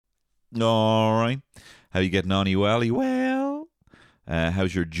All right. How you getting on? You well? You well?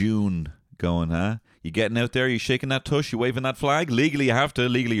 How's your June going, huh? You getting out there? You shaking that tush? You waving that flag? Legally, you have to.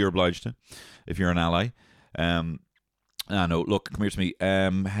 Legally, you're obliged to, if you're an ally. No, look, come here to me.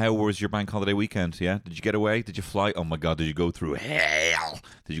 How was your bank holiday weekend? Yeah, did you get away? Did you fly? Oh my God, did you go through hell?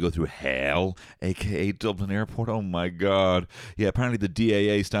 Did you go through hell, aka Dublin Airport? Oh my God. Yeah, apparently the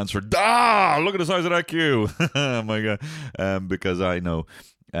DAA stands for Look at the size of that queue. Oh my God. Because I know.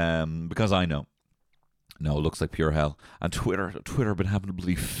 No, it looks like pure hell. And Twitter been having a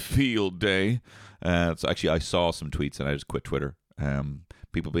bloody field day. So actually, I saw some tweets and I just quit Twitter.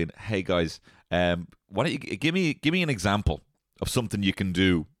 People being, hey guys, why don't you give me an example of something you can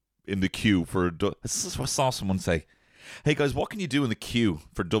do in the queue for? This is what I saw someone say. Hey guys, what can you do in the queue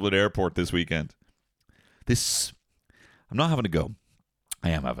for Dublin Airport this weekend? I'm not having a go. I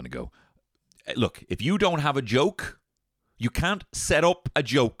am having a go. Look, if you don't have a joke, you can't set up a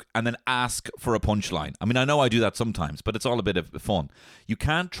joke and then ask for a punchline. I mean, I know I do that sometimes, but it's all a bit of fun. You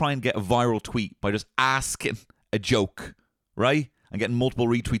can't try and get a viral tweet by just asking a joke, right? And getting multiple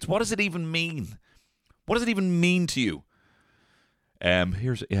retweets. What does it even mean? What does it even mean to you?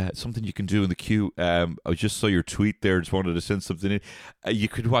 Here's something you can do in the queue. I just saw your tweet there. Just wanted to send something in. You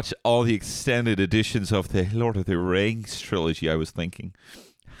could watch all the extended editions of the Lord of the Rings trilogy, I was thinking.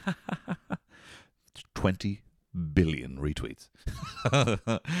 20 billion retweets.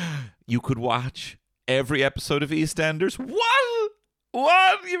 You could watch every episode of EastEnders.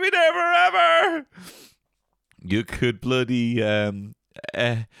 What? You mean ever? You could bloody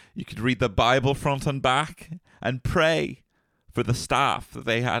you could read the Bible front and back and pray for the staff that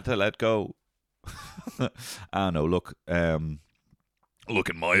they had to let go. I know. Look, in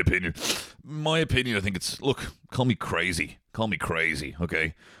my opinion, I think it's, call me crazy,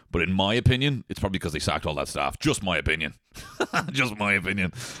 okay? But in my opinion, it's probably because they sacked all that staff. Just my opinion. Just my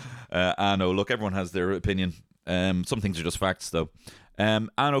opinion. I know. Look, everyone has their opinion. Some things are just facts, though.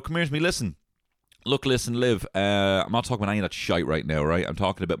 I know. Come here to me. Listen, Liv. I'm not talking about any of that shite right now, right? I'm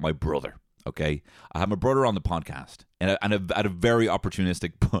talking about my brother, okay? I have my brother on the podcast, and at a very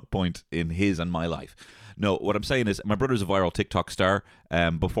opportunistic point in his and my life. No, what I'm saying is my brother's a viral TikTok star.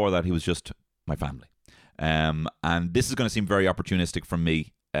 Before that, he was just my family. And this is going to seem very opportunistic from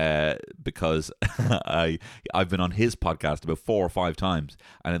me because I've been on his podcast about 4 or 5 times,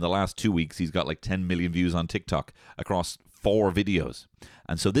 and in the last 2 weeks, he's got like 10 million views on TikTok across 4 videos.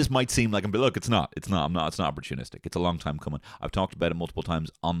 And so this might seem like, but look, it's not opportunistic. It's a long time coming. I've talked about it multiple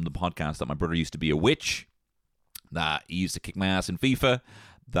times on the podcast that my brother used to be a witch, that he used to kick my ass in FIFA,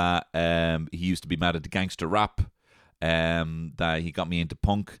 that he used to be mad at the gangster rap, that he got me into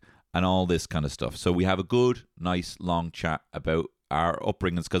punk and all this kind of stuff. So we have a good, nice, long chat about our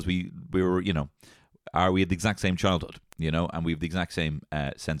upbringings because we were, we had the exact same childhood, and we have the exact same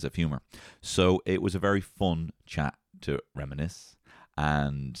sense of humor. So it was a very fun chat to reminisce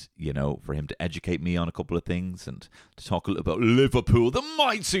and, for him to educate me on a couple of things and to talk a little about Liverpool, the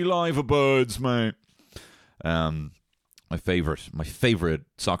mighty Liverbirds, mate. My favorite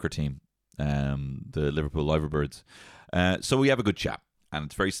soccer team, the Liverpool Liverbirds. So we have a good chat, and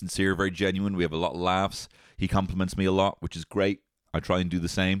it's very sincere, very genuine. We have a lot of laughs. He compliments me a lot, which is great. I try and do the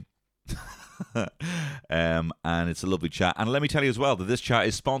same. And it's a lovely chat. And let me tell you as well that this chat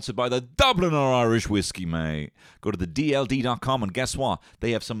is sponsored by the Dubliner Irish Whiskey, mate. Go to the DLD.com and guess what?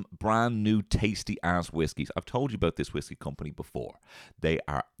 They have some brand new tasty ass whiskeys. I've told you about this whiskey company before. They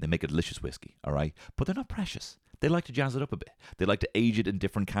make a delicious whiskey, all right? But they're not precious. They like to jazz it up a bit. They like to age it in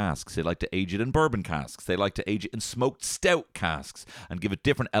different casks. They like to age it in bourbon casks. They like to age it in smoked stout casks and give it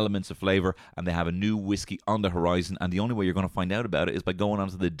different elements of flavor. And they have a new whiskey on the horizon. And the only way you're going to find out about it is by going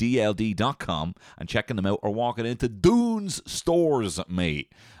onto the DLD.com and checking them out or walking into Dunes stores,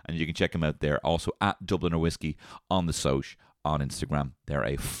 mate. And you can check them out there. Also at Dubliner Whiskey on the Soch on Instagram. They're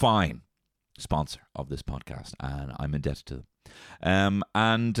a fine sponsor of this podcast, and I'm indebted to them.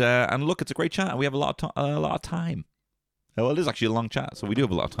 And look, it's a great chat, and we have a lot of time. Well, it is actually a long chat, so we do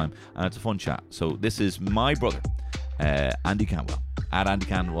have a lot of time, and it's a fun chat. So this is my brother, Andy Cantwell, at Andy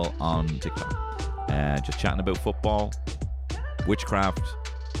Cantwell on TikTok, just chatting about football, witchcraft,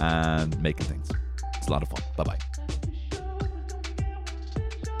 and making things. It's a lot of fun. Bye bye.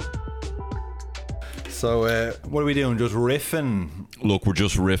 So what are we doing? Just riffing? Look, we're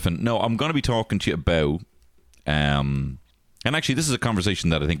just riffing. No, I'm going to be talking to you about and actually this is a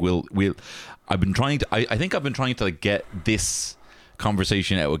conversation that I think I've been trying to like get this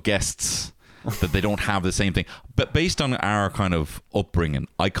conversation out with guests that they don't have the same thing. But based on our kind of upbringing,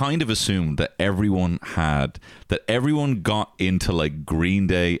 I kind of assumed that everyone got into like Green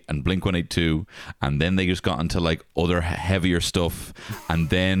Day and Blink-182, and then they just got into like other heavier stuff, and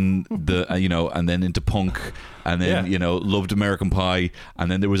then and then into punk, and then loved American Pie,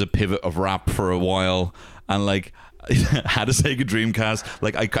 and then there was a pivot of rap for a while, and like had a Sega Dreamcast.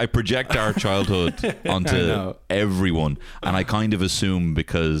 Like I project our childhood onto everyone, and I kind of assume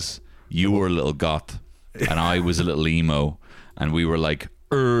because you were a little goth and I was a little emo, and we were like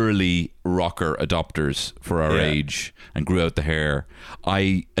early rocker adopters for our age and grew out the hair,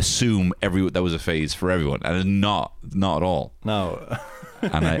 I assume that was a phase for everyone, and not at all. No.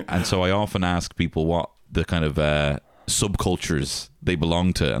 and so I often ask people what the kind of subcultures they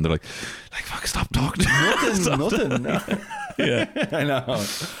belong to, and they're like fuck, stop talking. Nothing. Yeah. I know.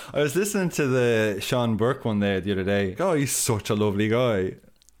 I was listening to the Sean Burke one there the other day. Oh, he's such a lovely guy.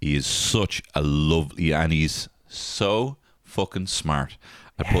 He is such a lovely, and he's so fucking smart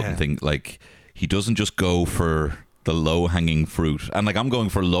at putting things, like he doesn't just go for the low hanging fruit, and like I'm going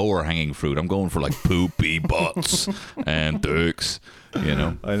for lower hanging fruit. I'm going for like poopy butts and dicks, I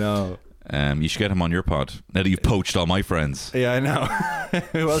know. You should get him on your pod now that you've poached all my friends. Yeah, I know.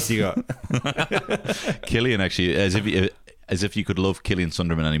 Who else you got? Killian, actually, as if you could love Killian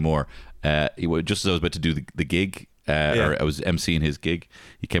Sunderman anymore. Just as I was about to do the gig, or I was emceeing his gig,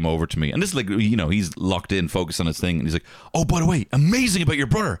 he came over to me, and this is like, he's locked in, focused on his thing, and he's like, oh, by the way, amazing about your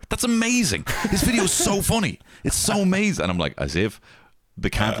brother. That's amazing. His video is so funny. It's so amazing. And I'm like, as if the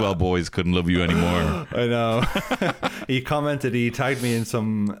Cantwell boys couldn't love you anymore. I know. He tagged me in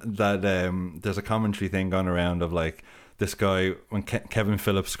there's a commentary thing going around of like this guy when Kevin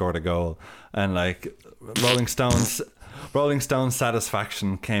Phillips scored a goal, and like Rolling Stones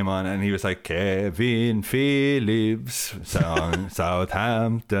Satisfaction came on, and he was like, Kevin Phillips,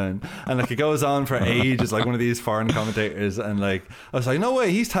 Southampton, and like it goes on for ages, like one of these foreign commentators, and like I was like, no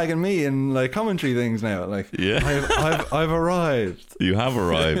way, he's tagging me in like commentary things now. Like, I've arrived. You have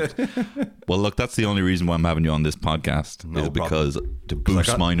arrived. Well, look, that's the only reason why I'm having you on this podcast, because to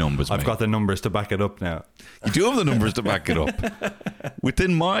boost my numbers. I've got the numbers to back it up now. You do have the numbers to back it up.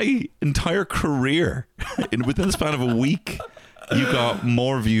 Within my entire career, within the span of a week, you got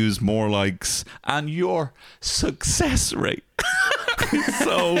more views, more likes, and your success rate is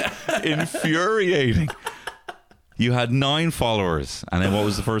so infuriating. You had 9 followers, and then what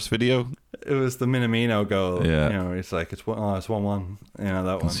was the first video? It was the Minamino goal. Yeah, it's like it's 1-1.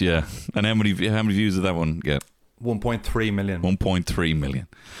 That one. Yeah, and how many views did that one get? 1.3 million. 1.3 million.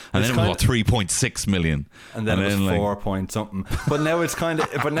 And then it was 3.6 million. And then it was 4 point something. But now it's kind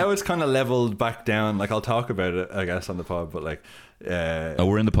of leveled back down. Like, I'll talk about it, I guess, on the pod, but like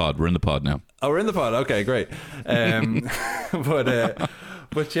we're in the pod now. Oh, we're in the pod. Okay, great.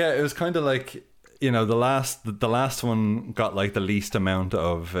 But yeah, it was kind of like, the last one got like the least amount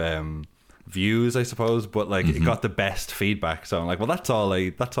of views, I suppose, but like it got the best feedback. So I'm like, well, that's all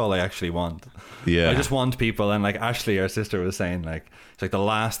I actually want. Yeah, I just want people. And like Ashley, our sister, was saying, like, it's like the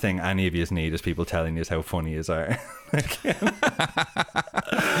last thing any of you need is people telling you how funny you are. It's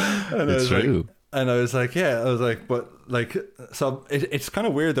true. And I was like, but like, so it's kind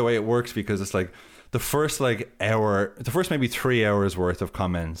of weird the way it works, because it's like the first maybe 3 hours worth of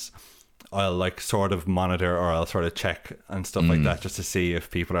comments I'll like sort of monitor, or I'll sort of check and stuff like that, just to see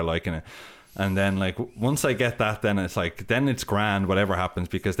if people are liking it. And then like once I get that, then it's grand whatever happens,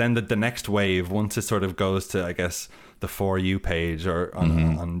 because then the next wave, once it sort of goes to, I guess, the For You page or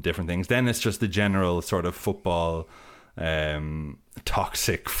on different things, then it's just the general sort of football,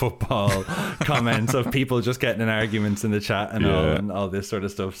 toxic football comments of people just getting in arguments in the chat and all this sort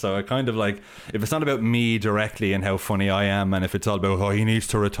of stuff. So I kind of like, if it's not about me directly and how funny I am, and if it's all about he needs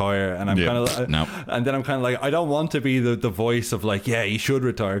to retire, and I'm kind of no. And then I'm kind of like, I don't want to be the voice of like, he should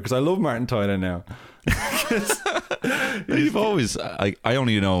retire, because I love Martin Tyler now. You've always I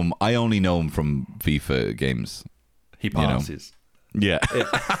only know him from FIFA games. He passes. Yeah.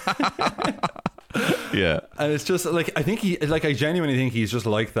 Yeah. And it's just like, I think I genuinely think he's just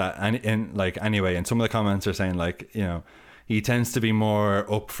like that, and like, anyway, and some of the comments are saying like, he tends to be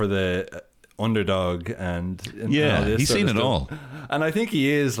more up for the underdog and all this he's seen it all, and I think he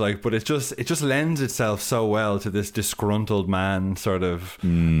is, like, but it just lends itself so well to this disgruntled man sort of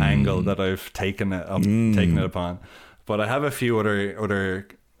angle that I've taken it upon. But I have a few other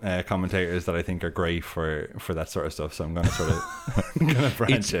commentators that I think are great for that sort of stuff, so I'm going to sort of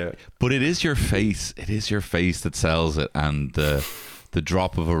branch out. But it is your face that sells it, and the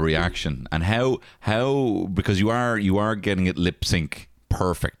drop of a reaction, and how because you are getting it lip sync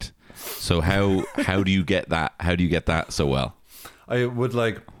perfect. So how do you get that so well? I would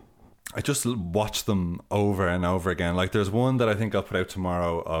like, I just watch them over and over again. Like there's one that I think I'll put out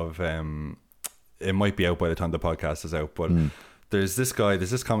tomorrow of it might be out by the time the podcast is out, but there's this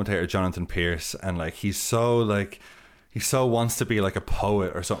commentator, Jonathan Pierce, and like he so wants to be like a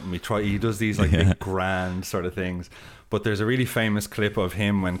poet or something. He does these like big grand sort of things. But there's a really famous clip of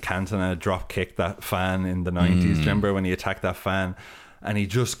him when Cantona drop kicked that fan in the 90s. Remember when he attacked that fan? And he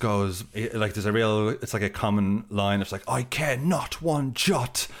just goes, like, it's like a common line. It's like, I care not one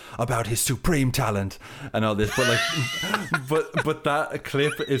jot about his supreme talent and all this. But like, but that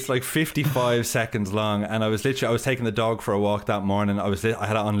clip is like 55 seconds long. And I was taking the dog for a walk that morning. I had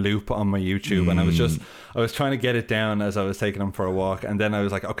it on loop on my YouTube, and I was trying to get it down as I was taking him for a walk. And then I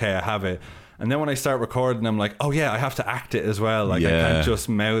was like, okay, I have it. And then when I start recording, I'm like, oh yeah, I have to act it as well. Like I can't just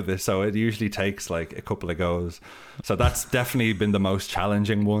mouth it. So it usually takes like a couple of goes. So that's definitely been the most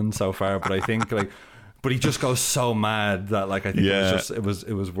challenging one so far. But I think but he just goes so mad that like I think it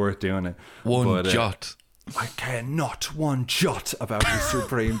was worth doing it. One jot. I care not one jot about his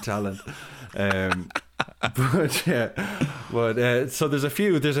supreme talent. So there's a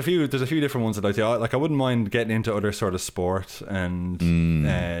few different ones that I do. Like I wouldn't mind getting into other sort of sport and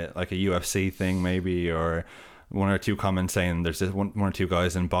like a UFC thing maybe, or one or two comments saying there's this one or two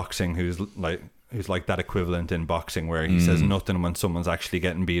guys in boxing who's like that equivalent in boxing where he says nothing when someone's actually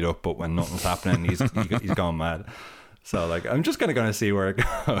getting beat up, but when nothing's happening he's going mad. So like I'm just kind of see where it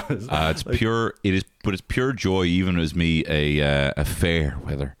goes. It's like, but it's pure joy, even as me, a fair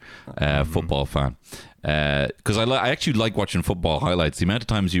weather football fan, because I actually like watching football highlights. The amount of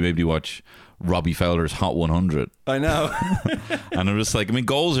times you maybe watch Robbie Fowler's Hot 100, I know, and I'm just like, I mean,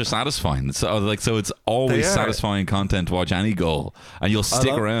 goals are satisfying. So it's always satisfying content to watch any goal, and you'll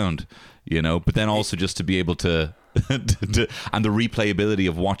stick around, you know. But then also just to be able to. And the replayability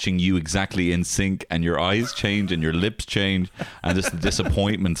of watching you exactly in sync, and your eyes change and your lips change, and just the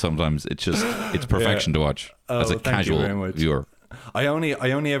disappointment sometimes. It's perfection to watch as a casual viewer. I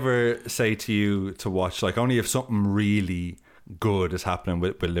only ever say to you to watch like only if something really good is happening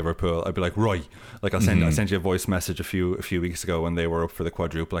with Liverpool. I'd be like, right, like I sent you a voice message a few weeks ago when they were up for the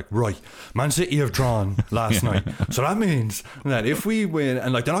quadruple, like, right, Man City have drawn last night, so that means that if we win,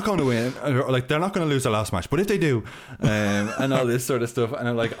 and like they're not going to win, or like they're not going to lose their last match, but if they do, and all this sort of stuff, and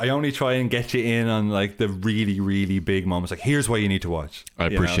I'm like, I only try and get you in on like the really really big moments, like here's why you need to watch. I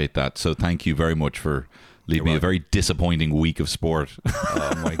appreciate that, so thank you very much for leave me a very disappointing week of sport.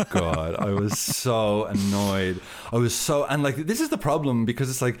 Oh my god, I was so annoyed. And like this is the problem, because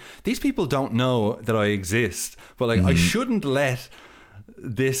it's like these people don't know that I exist, but like I shouldn't let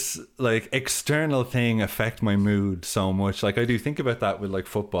this like external thing affect my mood so much. Like I do think about that with like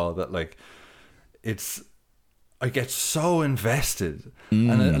football, that like I get so invested,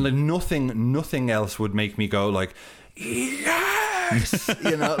 and like nothing else would make me go like, yes,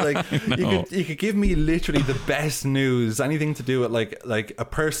 you know, like you could give me literally the best news, anything to do with like a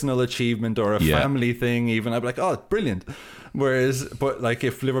personal achievement or a family thing even, I'd be like, oh, brilliant. But like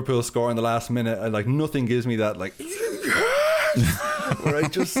if Liverpool score in the last minute, like nothing gives me that like where I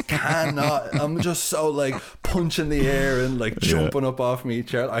just cannot. I'm just so like punching the air and like jumping up off me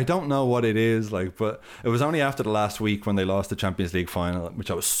chair. I don't know what it is like, but it was only after the last week when they lost the Champions League final,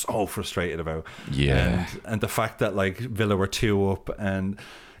 which I was so frustrated about. And the fact that like Villa were 2 up, and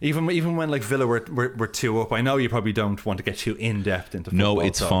even when like Villa were 2 up, I know you probably don't want to get too in depth into football. No,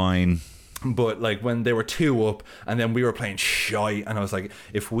 it's fine. But like when they were 2 up and then we were playing shite, and I was like,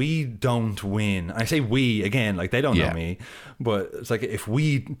 if we don't win, I say we again, like they don't know me, but it's like if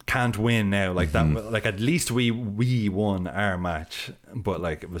we can't win now, like that, like at least we won our match, but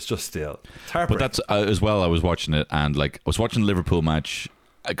like it was just still heartbreaking. But that's as well, I was watching it, and like I was watching the Liverpool match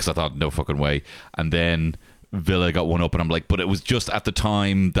because I thought no fucking way, and then Villa got 1 up, and I'm like, but it was just at the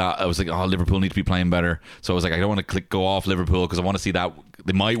time that I was like, oh, Liverpool need to be playing better. So I was like, I don't want to go off Liverpool because I want to see that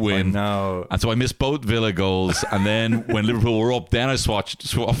they might win. No. And so I missed both Villa goals, and then when Liverpool were up, then I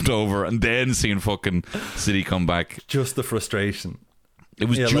swapped over, and then seeing fucking City come back. Just the frustration. It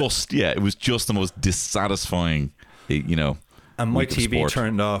was it was just the most dissatisfying, you know. And my TV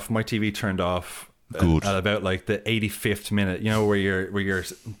turned off. Good. At about like the 85th minute, you know, where your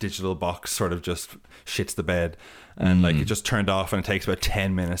digital box sort of just shits the bed, and like it just turned off, and it takes about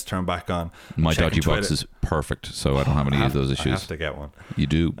 10 minutes to turn back on. My dodgy box is perfect, so I don't have any of those issues. I have to get one. You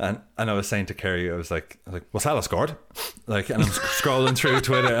do. And I was saying to Kerry, I was like, well, Salah scored, like, and I'm scrolling through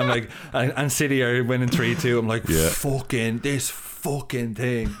Twitter, I'm like, and City are winning 3-2. I'm like, fucking this fucking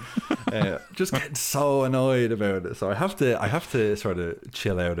thing. Just getting so annoyed about it. So I have to sort of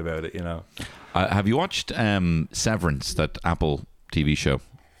chill out about it, you know. Have you watched Severance, that Apple TV show?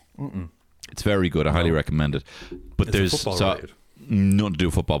 Mm-mm. It's very good. I highly recommend it. But Is it football related? Nothing to do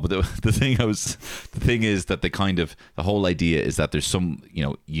with football, but the thing is that the whole idea is that there's some,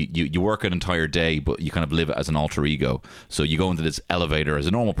 you work an entire day, but you kind of live it as an alter ego. So you go into this elevator as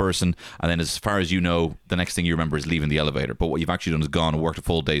a normal person, and then as far as you know, the next thing you remember is leaving the elevator. But what you've actually done is gone and worked a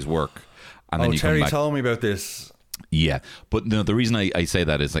full day's work, and then you Terry come back. told me about this. Yeah, but no, the reason I say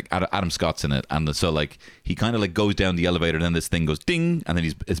that is like Adam Scott's in it, and so like he kind of like goes down the elevator, and then this thing goes ding, and then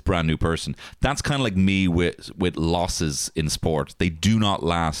it's a brand new person. That's kind of like me with losses in sport. They do not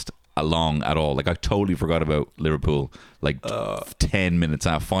last long at all. Like I totally forgot about Liverpool like 10 minutes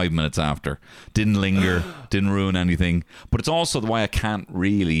after, 5 minutes after. Didn't linger, didn't ruin anything. But it's also why I can't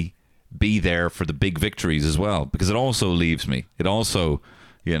really be there for the big victories as well, because it also leaves me. It also,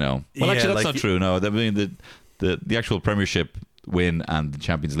 well, actually that's not true. No, I mean the actual Premiership win and the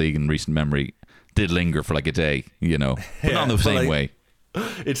Champions League in recent memory did linger for like a day, but not in the same way.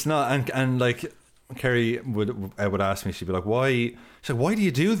 It's not, and like Kerry would ask me, she'd be like, "Why?" She's like, "Why do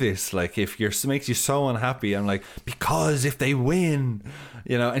you do this? Like, if it makes you so unhappy." I'm like, "Because if they win,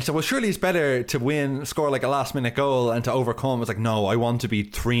 And she said, "Well, surely it's better to win, score like a last minute goal, and to overcome." I was like, "No, I want to be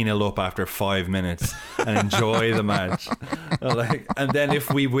 3-0 up after 5 minutes and enjoy the match." And then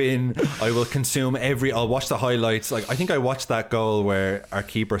if we win, I will consume I'll watch the highlights. Like, I think I watched that goal where our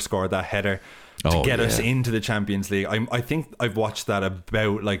keeper scored that header to get us into the Champions League. I think I've watched that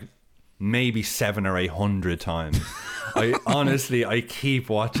about like maybe 700 or 800 times. I keep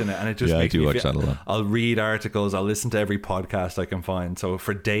watching it, and it just makes me watch that a lot. I'll read articles, I'll listen to every podcast I can find. So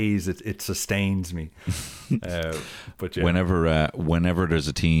for days, it sustains me. But yeah. Whenever there's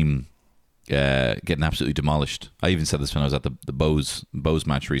a team getting absolutely demolished, I even said this when I was at the Bose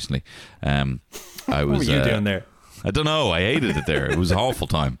match recently. I was. What were you doing there? I don't know. I hated it there. It was an awful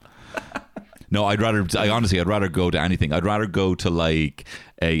time. No, I'd rather go to anything. I'd rather go to like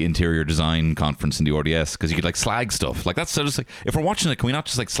a interior design conference in the RDS, because you could like slag stuff. Like that's sort of like, if we're watching it, can we not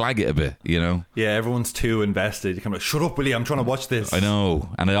just like slag it a bit, Yeah, everyone's too invested. You come like, "Shut up, Willie, I'm trying to watch this." I know.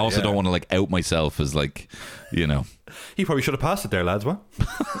 And I also don't want to like out myself as like, He probably should have passed it there, lads. What?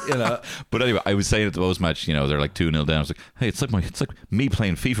 But anyway, I was saying at the Bose match, they're like 2-0 down. I was like, hey, it's like me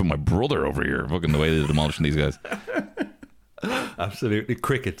playing FIFA with my brother over here, fucking the way they're demolishing these guys. Absolutely.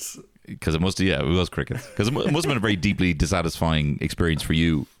 Crickets. Because it was cricket. Because it must have been a very deeply dissatisfying experience for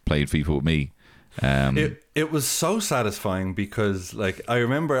you playing FIFA with me. It was so satisfying because, like, I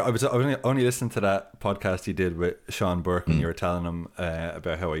remember I was only listening to that podcast he did with Sean Burke when you were telling him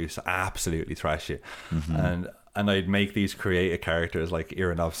about how I used to absolutely thrash you, and I'd make these creative characters like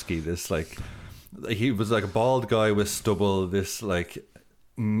Iranovsky. This like he was like a bald guy with stubble. This like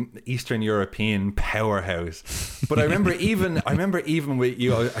Eastern European powerhouse. But I remember even with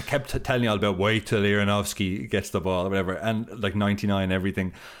you, I kept telling you all about wait till Iranovsky gets the ball or whatever, and like 99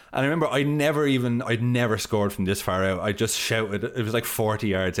 everything. And I remember I'd never scored from this far out. I just shouted, it was like 40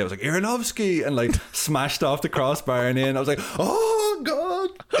 yards out. I was like, Iranovsky, and like smashed off the crossbar and in. I was like, oh God.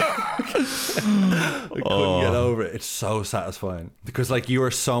 I couldn't get over it. It's so satisfying because like you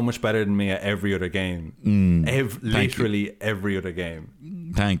are so much better than me at every other game. Literally every other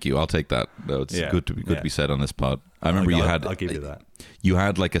game. Thank you. I'll take that. No, it's good to be said on this pod. I remember I'll give you that. You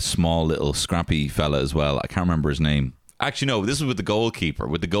had like a small little scrappy fella as well. I can't remember his name. Actually, no, this was with the goalkeeper.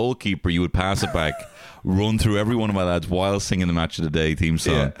 With the goalkeeper, you would pass it back, run through every one of my lads while singing the Match of the Day theme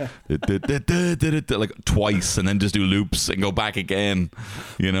song, like twice, and then just do loops and go back again.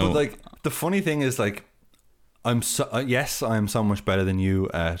 But like the funny thing is, like, I'm so much better than you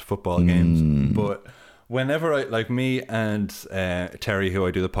at football games, but whenever me and Terry, who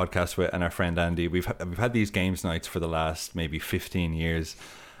I do the podcast with, and our friend Andy, we've had these games nights for the last maybe 15 years.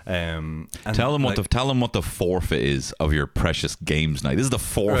 And tell them what the forfeit is of your precious games night. This is the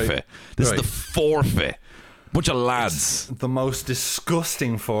forfeit. Right. This is the forfeit. Bunch of lads. It's the most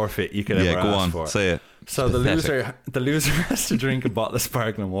disgusting forfeit you could ever ask for. Say it. So the loser has to drink a bottle of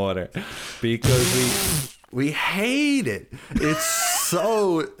sparkling water because we hate it. It's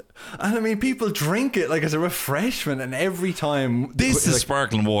so. And I mean, people drink it like as a refreshment, and every time this is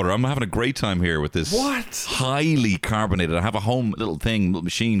sparkling water. I'm having a great time here with this. What? Highly carbonated. I have a home little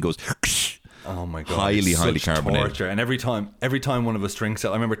machine goes. Oh my God! Highly carbonated. Torture. And every time one of us drinks it,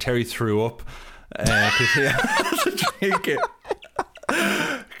 I remember Terry threw up because he had to drink it.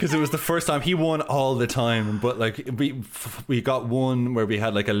 Because it was the first time he won all the time, but like we got one where we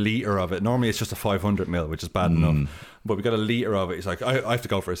had like a liter of it. Normally it's just a 500ml, which is bad enough, but we got a liter of it. He's like, I have to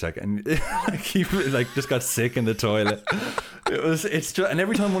go for a second. And he like just got sick in the toilet. It's just, and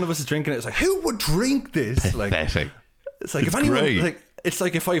every time one of us is drinking it, it's like, who would drink this? Like, pathetic. It's like if anyone like. It's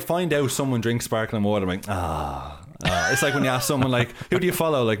like if I find out someone drinks sparkling water, I'm like, it's like when you ask someone like, who do you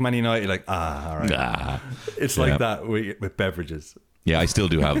follow? Like Man United, like, all right. It's like that with beverages. Yeah, I still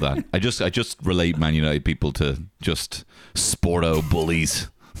do have that. I just relate Man United people to just sporto bullies.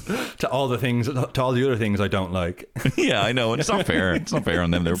 To all the other things I don't like. Yeah, I know. It's not fair. It's not fair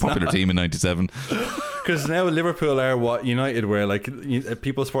on them. They were a popular team in '97. Because now Liverpool are what United were. Like,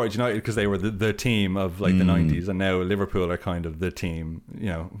 people supported United because they were the team of like the '90s, and now Liverpool are kind of the team.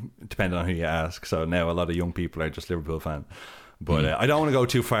 Depending on who you ask. So now a lot of young people are just Liverpool fans. But I don't want to go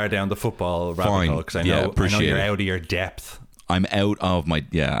too far down the football rabbit hole because I know you're out of your depth. I'm out of my.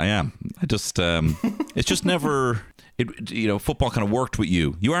 Yeah, I am. I just. It's just never. Football kind of worked with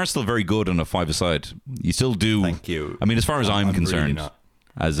you. You are still very good on a five-a-side. You still do. Thank you. I mean, as far as I'm concerned, really not.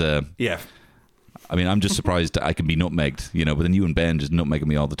 as a yeah. I mean, I'm just surprised I can be nutmegged, but then you and Ben just nutmegging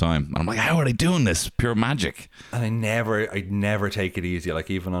me all the time. And I'm like, how are they doing this? Pure magic. And I never take it easy. Like,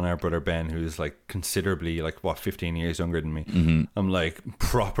 even on our brother Ben, who's like considerably, 15 years younger than me. Mm-hmm. I'm like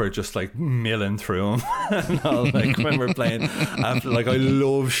proper just like milling through him. And all, like, when we're playing, after, like, I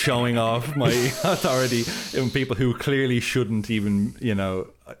love showing off my authority in people who clearly shouldn't even,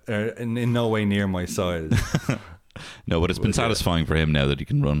 are in no way near my size. No, but it's been satisfying for him now that he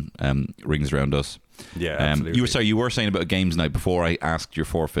can run rings around us. Yeah, absolutely. You were saying about games night before I asked your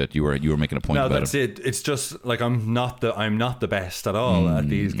forfeit. You were making a point about it. No, that's it. It's just like I'm not the best at all at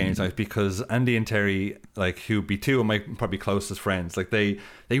these games nights, because Andy and Terry, like, who be two of my probably closest friends, like they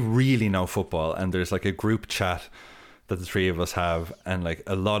really know football, and there's like a group chat that the three of us have, and like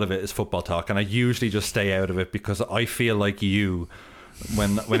a lot of it is football talk, and I usually just stay out of it because I feel like you.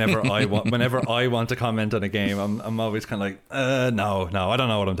 Whenever I want to comment on a game, I'm always kind of like, no, I don't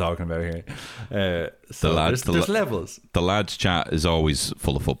know what I'm talking about here. So there's levels. The lads' chat is always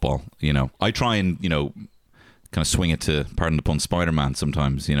full of football. I try and kind of swing it to, pardon the pun, Spider-Man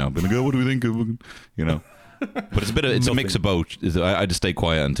sometimes. But like, what do we think of? But it's a mix of both. I just stay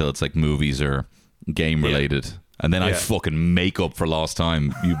quiet until it's like movies or game related. And then I fucking make up for lost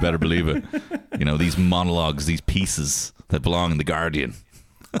time. You better believe it. These monologues, these pieces that belong in The Guardian.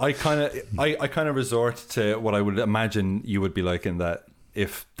 I kind of resort to what I would imagine you would be like, in that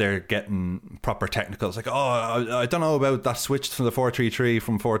if they're getting proper technical, it's like, I don't know about that switch from the 4-3-3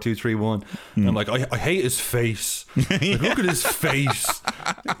 from 4-2-3-1. And I'm like, I hate his face. Like, look at his face.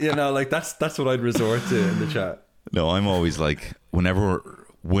 Like that's what I'd resort to in the chat. No, I'm always like, whenever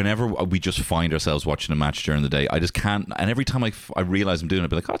we just find ourselves watching a match during the day, I just can't. And every time I realise I'm doing it, I'll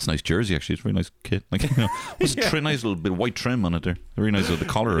be like, it's a nice jersey, actually. It's a very nice kit. Like, it's a nice little bit of white trim on it there. Very nice. The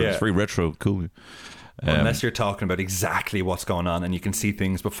collar, it's very retro, cool. Unless you're talking about exactly what's going on and you can see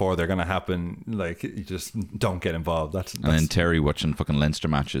things before they're going to happen, like, you just don't get involved. That's And then Terry watching fucking Leinster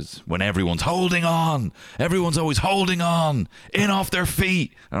matches when everyone's holding on. Everyone's always holding on, in off their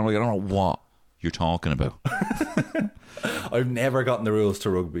feet. And I'm like, I don't know what you're talking about. I've never gotten the rules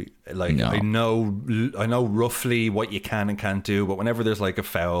to rugby. Like, no. I know roughly what you can and can't do, but whenever there's like a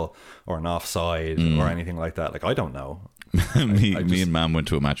foul or an offside or anything like that, like, I don't know. me and Mam went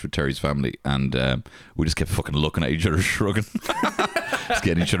to a match with Terry's family, and we just kept fucking looking at each other, shrugging, just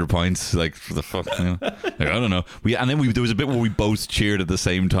getting each other points. Like, for the fuck, like, I don't know. There was a bit where we both cheered at the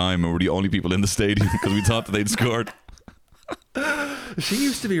same time, and we're the only people in the stadium because we thought that they'd scored. She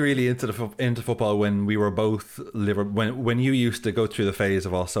used to be really into football when we were both when you used to go through the phase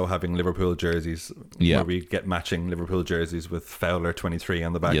of also having Liverpool jerseys, where we get matching Liverpool jerseys with Fowler 23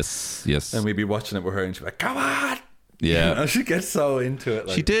 on the back. Yes. And we'd be watching it with her, and she'd be like, "Come on!" Yeah, she gets so into it.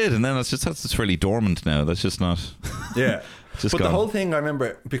 Like. She did, and then that's just really dormant now. That's just not. Yeah, just but gone. The whole thing, I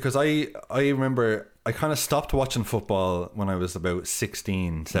remember, because I remember I kind of stopped watching football when I was about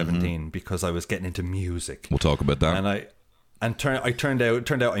 16, 17 because I was getting into music. We'll talk about that. And it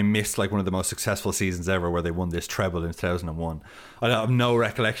turned out I missed like one of the most successful seasons ever, where they won this treble in 2001. I have no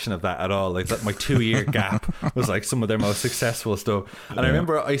recollection of that at all. Like, that my 2-year gap was like some of their most successful stuff. And I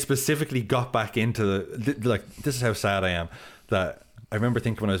remember I specifically got back into this is how sad I am, that I remember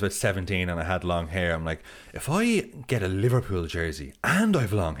thinking when I was about 17 and I had long hair, I'm like, if I get a Liverpool jersey and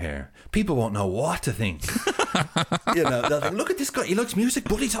I've long hair, people won't know what to think. They'll think, look at this guy, he likes music,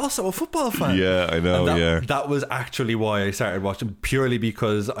 but he's also a football fan. Yeah, I know. That was actually why I started watching, purely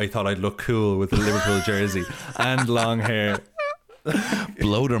because I thought I'd look cool with a Liverpool jersey and long hair.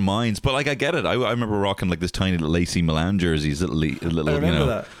 Blow their minds. But like, I get it. I remember rocking like this tiny little AC Milan jerseys, little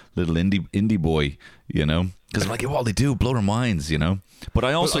indie boy, because like, all they do, blow their minds, But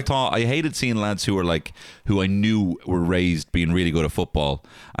I also thought I hated seeing lads who I knew were raised being really good at football,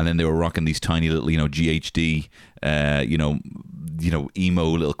 and then they were rocking these tiny little, GHD, emo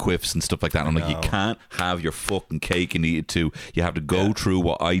little quiffs and stuff like that. And I'm like, you can't have your fucking cake and eat it too. You have to go through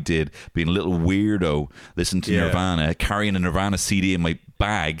what I did, being a little weirdo, listening to Nirvana, carrying a Nirvana CD in my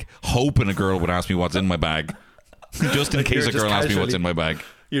bag, hoping a girl would ask me what's in my bag. Just in Like, case you're a just girl asks me what's casually- in my bag.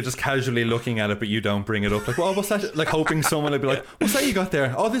 You're just casually looking at it, but you don't bring it up. Like, well, what's that? Like, hoping someone would be like, "What's that you got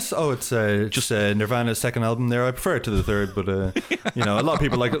there?" Oh, this. Oh, it's just Nirvana's second album. There, I prefer it to the third, but you know, a lot of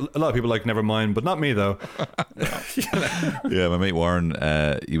people like Nevermind, but not me though. Yeah, my mate Warren,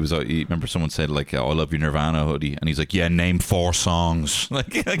 he remember someone said like, "Oh, I love your Nirvana hoodie," and he's like, "Yeah, name 4 songs,"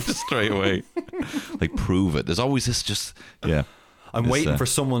 like just straight away, like prove it. There's always this, just yeah. I'm waiting for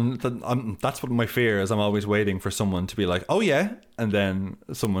someone. That's what my fear is. I'm always waiting for someone to be like, "Oh yeah," and then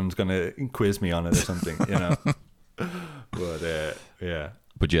someone's gonna quiz me on it or something, you know. But yeah.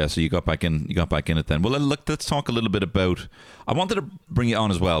 But yeah, so you got back in it then. Well, look, let's talk a little bit about. I wanted to bring you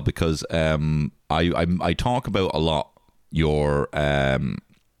on as well because I talk about a lot your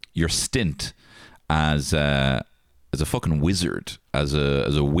stint as a fucking wizard, as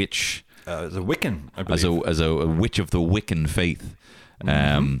a witch. As a Wiccan, I believe. As a witch of the Wiccan faith.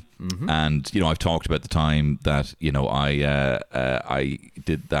 And you know, I've talked about the time that, you know, I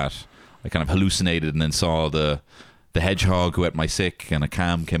did that. I kind of hallucinated and then saw the hedgehog who ate my sick, and a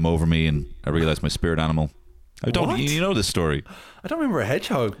cam came over me, and I realized my spirit animal. What? You know this story? I don't remember a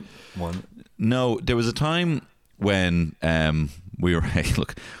hedgehog one. No, there was a time when we were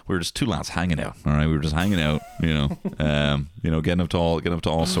we were just 2 lads hanging out. All right, we were just hanging out, you know, getting up to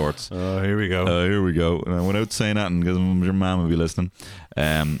all sorts. Oh, here we go. Here we go. And I went out saying that because your mum would be listening.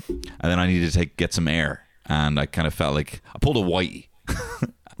 And then I needed to get some air, and I kind of felt like I pulled a whitey,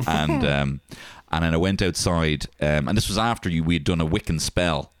 and then I went outside. And this was after we had done a Wiccan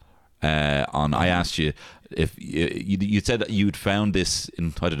spell. I asked you if you said that you'd found this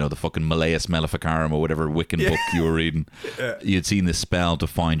in, I don't know, the fucking Malleus Maleficarum or whatever Wiccan book you were reading. You'd seen this spell to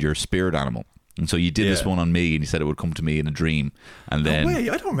find your spirit animal, and so you did this one on me, and you said it would come to me in a dream. And then, no way,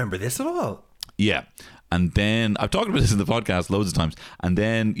 I don't remember this at all. Yeah, and then I've talked about this in the podcast loads of times. And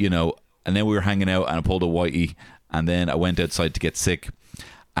then, you know, and then we were hanging out, and I pulled a whitey, and then I went outside to get sick.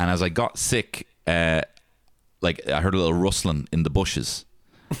 And as I got sick, like I heard a little rustling in the bushes.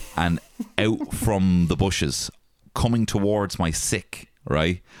 And out from the bushes, coming towards my sick,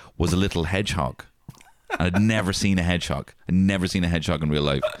 right, was a little hedgehog. And I'd never seen a hedgehog. I'd never seen a hedgehog in real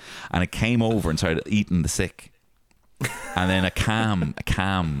life. And it came over and started eating the sick. And then a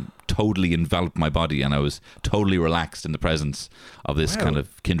calm totally enveloped my body, and I was totally relaxed in the presence of this kind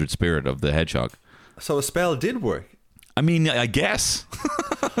of kindred spirit of the hedgehog. So a spell did work. I mean, I guess.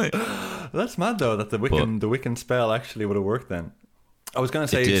 That's mad though that the Wiccan spell actually would have worked then. I was going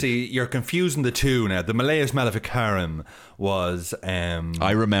to say, see, you're confusing the two now. The Malleus Maleficarum was...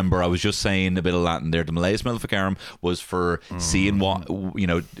 I remember, I was just saying a bit of Latin there. The Malleus Maleficarum was for seeing what, you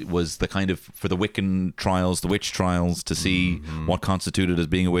know, was the kind of, for the Wiccan trials, the witch trials, to see what constituted as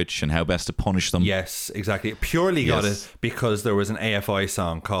being a witch and how best to punish them. Yes, exactly. Purely got it because there was an AFI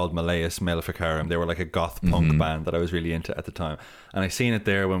song called Malleus Maleficarum. They were like a goth punk band that I was really into at the time. And I seen it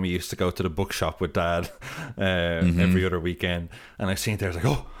there when we used to go to the bookshop with Dad every other weekend. And I seen it there, I was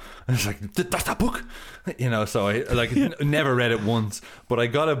like, oh, and it's like, that's that book, you know. So I like never read it once, but I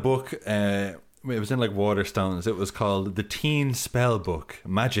got a book. It was in like Waterstones. It was called The Teen Spell Book,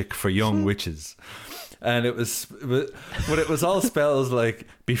 Magic for Young Witches. And it was all spells like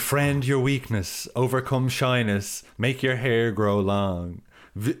befriend your weakness, overcome shyness, make your hair grow long,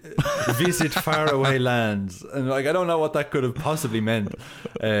 visit faraway lands. And like, I don't know what that could have possibly meant,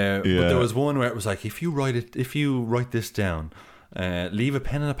 but there was one where it was like, if you write this down, leave a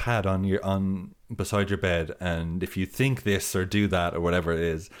pen and a pad on beside your bed, and if you think this or do that or whatever it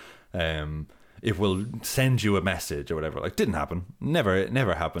is, it will send you a message or whatever. Like, didn't happen. It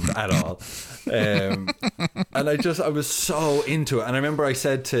never happened at all. And I was so into it. And I remember I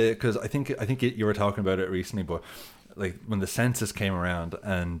said because I think you were talking about it recently, but like when the census came around,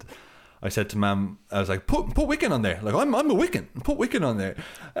 and I said to Mum, I was like, put Wiccan on there. Like, I'm a Wiccan. Put Wiccan on there.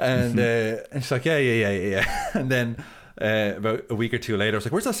 And she's like, yeah. And then about a week or two later, I was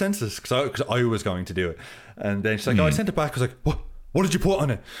like, where's that census? Because I was going to do it. And then she's like, oh, I sent it back. I was like, what did you put on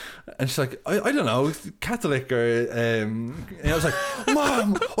it? And she's like, I don't know, Catholic or... and I was like,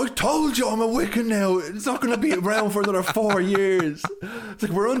 Mom, I told you I'm a Wiccan now. It's not going to be around for another 4 years. It's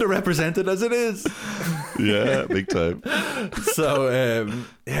like, we're underrepresented as it is. Yeah, big time. So,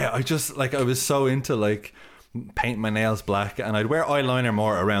 I just, like, I was so into, like, paint my nails black, and I'd wear eyeliner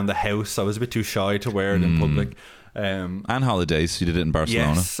more around the house. I was a bit too shy to wear it in public. And holidays, you did it in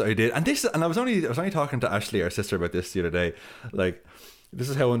Barcelona. Yes, I did. And I was only talking to Ashley, our sister, about this the other day. Like, this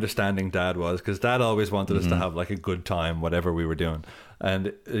is how understanding Dad was, because Dad always wanted us to have like a good time, whatever we were doing.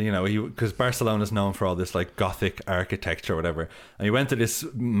 And you know, because Barcelona's known for all this like Gothic architecture or whatever. And he went to this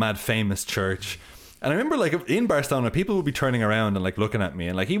mad famous church And I remember like in Barcelona, people would be turning around and like looking at me,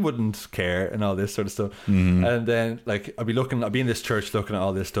 and like he wouldn't care and all this sort of stuff. And then like I'd be in this church looking at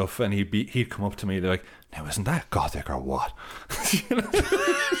all this stuff, and he'd come up to me, they're like, "Now isn't that gothic or what?"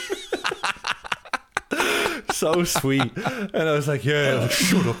 So sweet. And I was like, "Yeah, like,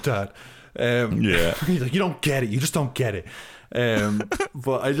 shut up, Dad." He's like, "You don't get it. You just don't get it."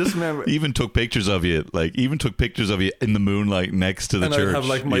 But I just remember he even took pictures of you in the moonlight next to the and church. I'd have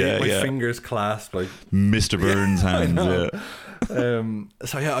like my fingers clasped like Mr. Burns' hands.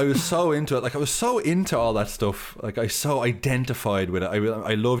 So yeah, I was so into it. Like I was so into all that stuff. Like I so identified with it.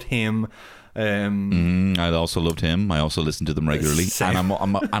 I loved him. I also loved him. I also listened to them regularly,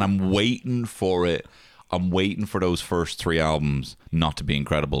 and I'm waiting for it. I'm waiting for those first 3 albums not to be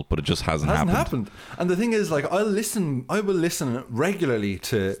incredible, but it just hasn't happened. And the thing is, like, I will listen regularly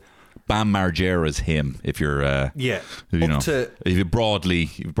to Bam Margera's him. If you're, if you broadly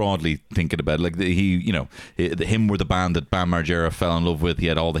thinking about it, like the him were the band that Bam Margera fell in love with. He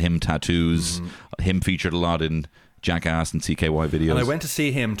had all the him tattoos. Him featured a lot in Jackass and CKY videos. And I went to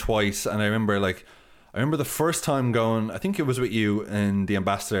see him twice, and I remember the first time going, I think it was with you and the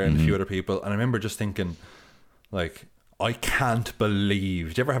Ambassador and a few other people, and I remember just thinking, like, I can't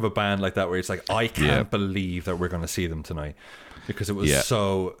believe. Do you ever have a band like that where it's like, I can't believe that we're going to see them tonight? Because it was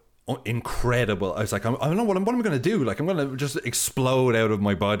so incredible. I was like, I don't know what am I going to do? Like, I'm going to just explode out of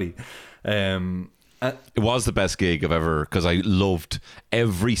my body. It was the best gig I've ever, because I loved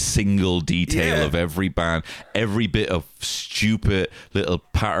every single detail of every band, every bit of stupid little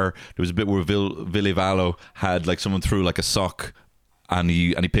patter. There was a bit where Billy Vallo had like someone threw like a sock, and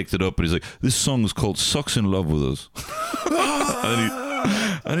he picked it up, and he's like, "This song is called Sucks in Love with Us."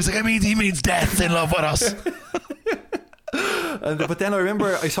 and he's like, he means death in love with us. But then I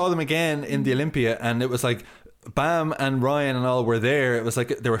remember I saw them again in the Olympia, and it was like Bam and Ryan and all were there. It was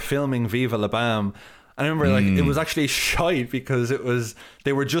like they were filming Viva La Bam. And I remember like it was actually shite because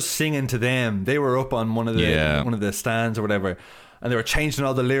they were just singing to them. They were up on one of the stands or whatever, and they were changing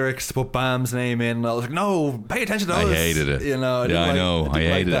all the lyrics to put Bam's name in. And I was like, "No, pay attention to us." I hated it. I know. I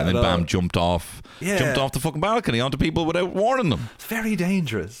hated it. And then Bam jumped off the fucking balcony onto people without warning them. It's very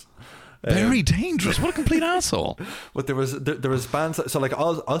dangerous. Very dangerous. What a complete asshole. But there was bands. So like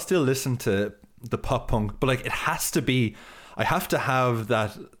I'll still listen to the pop punk, but like it has to be. I have to have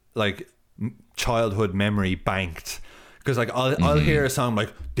that like childhood memory banked, because like I'll hear a song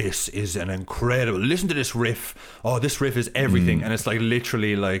like, "This is an incredible. Listen to this riff. Oh, this riff is everything," and it's like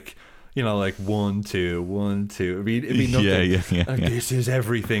literally like, like 1 2 1 2. It'd be nothing. Like, this is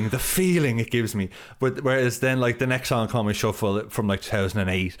everything. The feeling it gives me. But whereas then like the next song on my shuffle from like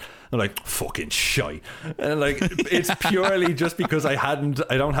 2008, I'm like, fucking shite. And like it's purely just because I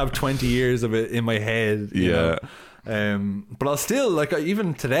don't have 20 years of it in my head. You know? But I'll still like,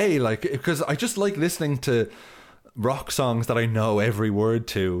 even today, like, because I just like listening to rock songs that I know every word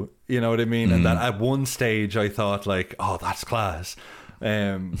to. You know what I mean? And that at one stage I thought like, oh, that's class.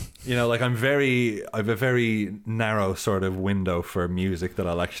 Like I have a very narrow sort of window for music that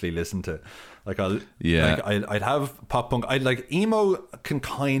I'll actually listen to. Like I'd have pop punk. I'd like emo can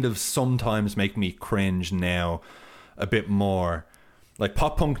kind of sometimes make me cringe now a bit more. Like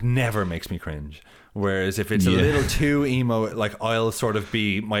pop punk never makes me cringe. Whereas if it's a little too emo, like I'll sort of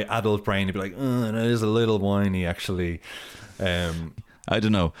be, my adult brain to be like, it is a little whiny actually. I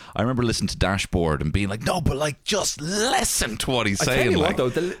don't know. I remember listening to Dashboard and being like, no, but like, just listen to what he's saying. Tell you like,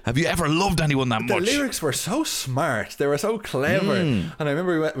 what, though, have you ever loved anyone that much? The lyrics were so smart. They were so clever. And I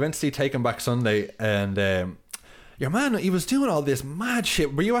remember we went to see Taken Back Sunday, and your man, he was doing all this mad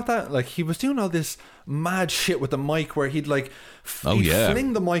shit. Were you at that? Like, he was doing all this mad shit with the mic where he'd like,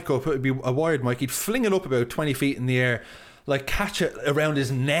 fling the mic up. It would be a wired mic. He'd fling it up about 20 feet in the air, like catch it around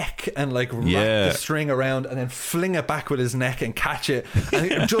his neck and like wrap the string around, and then fling it back with his neck and catch it,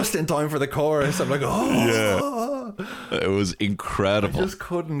 and just in time for the chorus. I'm like, it was incredible.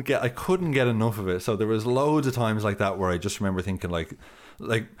 I couldn't get enough of it. So there was loads of times like that where I just remember thinking like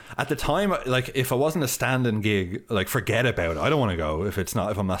at the time, like if I wasn't a standing gig, like forget about it. I don't want to go if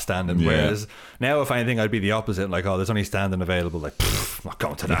I'm not standing. Whereas now, if anything, I'd be the opposite. Like, oh, there's only standing available. Like, I'm not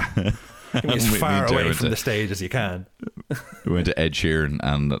going to that. As far away from the stage as you can. We went to Ed Sheeran,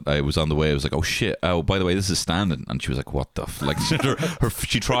 and I was on the way. I was like, "Oh shit! Oh, by the way, this is standing." And she was like, "What the like?"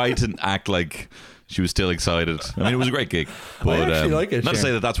 She tried to act like she was still excited. I mean, it was a great gig. But I actually like it. Not to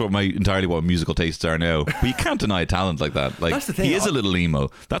say that that's what entirely what musical tastes are now, but you can't deny a talent like that. Like, that's the thing. He is a little emo.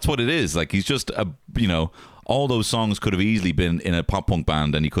 That's what it is. Like, he's just all those songs could have easily been in a pop punk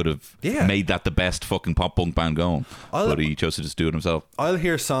band, and he could have made that the best fucking pop punk band going. But he chose to just do it himself. I'll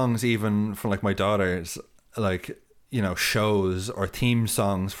hear songs even from like my daughters, like, shows or theme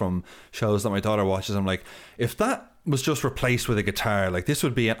songs from shows that my daughter watches. I'm like, if that was just replaced with a guitar, like this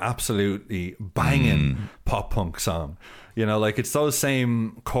would be an absolutely banging pop punk song. Like it's those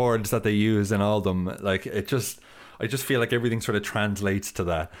same chords that they use in all of them. Like I just feel like everything sort of translates to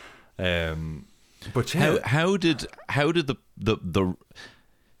that. But yeah. How did the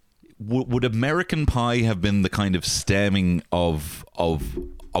would American Pie have been the kind of stemming of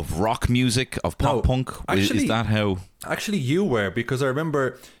rock music, of pop punk? Is that how? Actually, you were, because I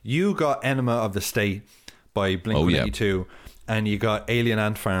remember you got Enema of the State by Blink-182, and you got Alien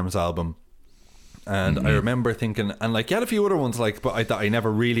Ant Farm's album. And I remember thinking, and like you had a few other ones, like, but I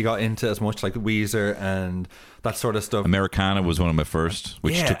never really got into as much, like Weezer and that sort of stuff. Americana was one of my first,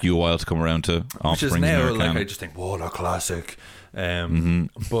 which took you a while to come around to. Which is now Americana. Like I just think, what a classic.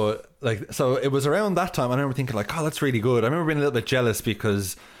 But like, so it was around that time. I remember thinking like, oh, that's really good. I remember being a little bit jealous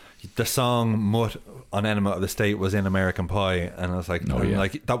because the song "Mutt" on Enema of the State was in American Pie, and I was like,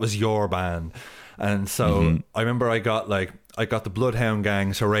 like that was your band. And so I remember I got the Bloodhound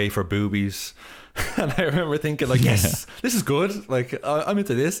Gang's "Hooray for Boobies." And I remember thinking like, yes, this is good. Like I'm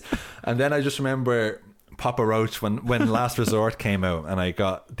into this. And then I just remember Papa Roach when Last Resort came out, and I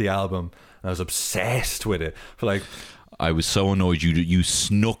got the album, and I was obsessed with it for like. I was so annoyed you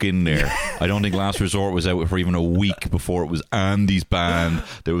snuck in there. I don't think Last Resort was out for even a week before it was Andy's band.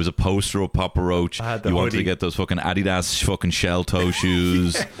 There was a poster of Papa Roach. You wanted to get those fucking Adidas fucking shell toe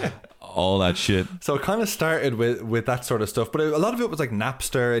shoes. All that shit. So it kind of started with that sort of stuff, but a lot of it was like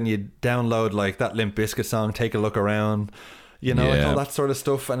Napster, and you'd download like that Limp Bizkit song, Take a Look Around, and all that sort of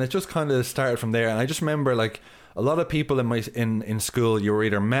stuff, and it just kind of started from there. And I just remember like a lot of people in school, you were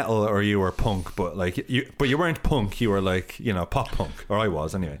either metal or you were punk, but you weren't punk, you were like pop punk, or I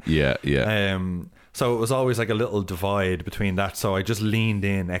was anyway. So it was always like a little divide between that, so I just leaned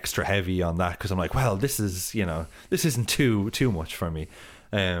in extra heavy on that, because I'm like, well, this isn't too much for me.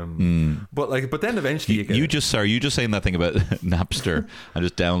 But then eventually you just saying that thing about Napster and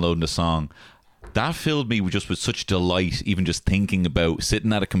just downloading a song, that filled me with such delight, even just thinking about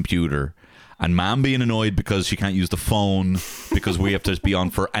sitting at a computer and Mom being annoyed because she can't use the phone because we have to be on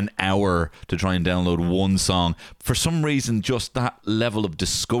for an hour to try and download one song. For some reason, just that level of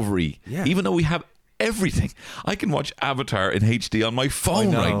discovery, even though we have everything. I can watch Avatar in HD on my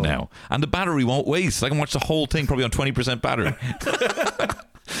phone right now, and the battery won't waste. I can watch the whole thing probably on 20% battery.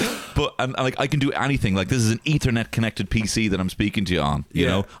 But and like I can do anything. Like this is an Ethernet connected PC that I'm speaking to you on. You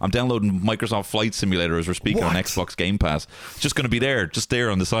know, I'm downloading Microsoft Flight Simulator as we're speaking on Xbox Game Pass. It's just going to be just there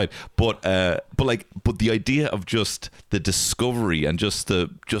on the side. But the idea of just the discovery and just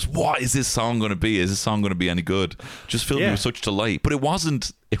what is this song going to be? Is this song going to be any good? Just filled me with such delight. But it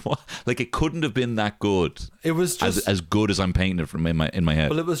wasn't. It couldn't have been that good. It was just as good as I'm painting it from in my head.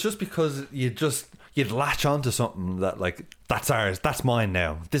 Well, it was just because you'd latch onto something that like, that's ours, that's mine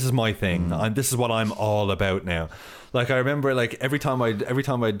now, this is my thing, and this is what I'm all about now. Like I remember like every time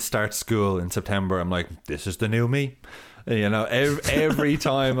I'd start school in September, I'm like, this is the new me. Every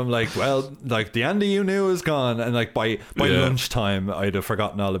time I'm like, well, like the Andy you knew is gone, and like by lunchtime I'd have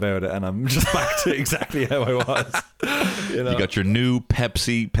forgotten all about it, and I'm just back to exactly how I was. You got your new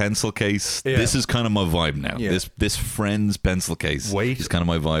Pepsi pencil case. This is kind of my vibe now. This friend's pencil case is kind of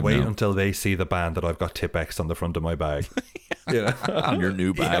my vibe now. Wait until they see the band that I've got Tipex on the front of my bag. On your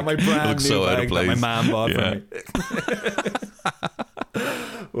new bag. My brand new bag that my mom bought for me.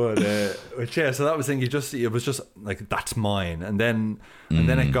 But so that was the thing. It was just like, that's mine, and then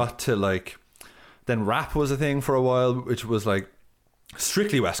it got to like, then rap was a thing for a while, which was like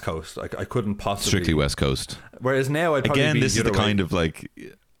strictly West Coast. Like I couldn't possibly strictly West Coast. Whereas now I'd probably this is the kind of like,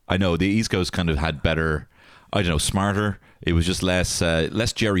 I know the East Coast kind of had better, I don't know, smarter. It was just less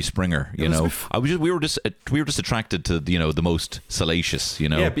Jerry Springer, we were just attracted to the most salacious,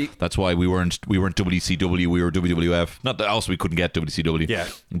 that's why we weren't WCW, we were WWF. Not that also we couldn't get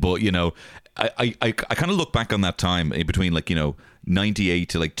WCW, but I kind of look back on that time in between 98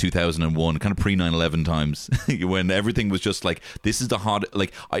 to 2001, kind of pre 9/11 times, when everything was just like, this is the hot,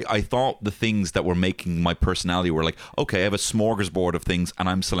 like I thought the things that were making my personality were like, okay, I have a smorgasbord of things, and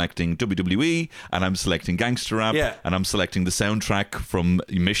I'm selecting WWE, and I'm selecting gangster rap, and I'm selecting the soundtrack from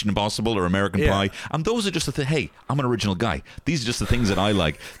Mission Impossible or American Pie, and those are just hey, I'm an original guy, these are just the things that I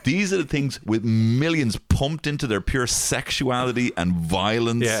like. These are the things with millions pumped into their pure sexuality and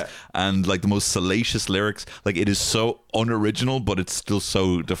violence, and like the most salacious lyrics. Like it is so unoriginal, but it's still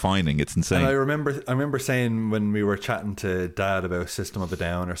so defining. It's insane. And I remember saying when we were chatting to Dad about System of a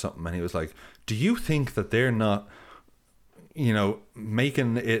Down or something, and he was like, do you think that they're not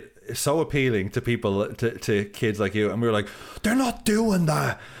making it so appealing to people, to kids like you, and we were like, they're not doing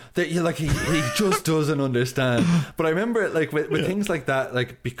that. That you like, he just doesn't understand. But I remember like with things like that,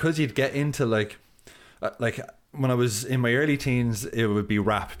 like because you'd get into like when I was in my early teens, it would be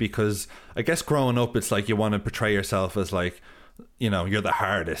rap, because I guess growing up, it's like you want to portray yourself as like, you know, you're the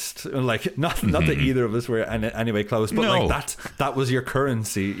hardest. Like not that either of us were anyway close, but like that was your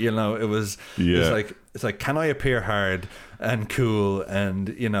currency. You know, it was it's like can I appear hard and cool,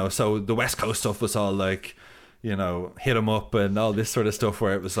 and you know, so the West Coast stuff was all like, you know, hit 'em up and all this sort of stuff,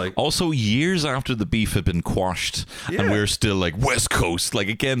 where it was like, also years after the beef had been quashed, and we're still like West Coast. Like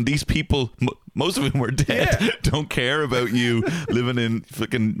again, these people, most of them were dead. Don't care about you living in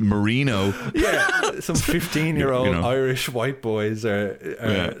fucking Merino. Some 15-year-old Irish white boys are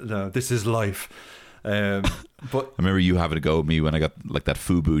no, this is life. But I remember you having to go with me when I got like that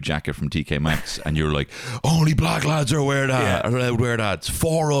FUBU jacket from TK Maxx, and you're like, only black lads are wear that. Are allowed to wear that. It's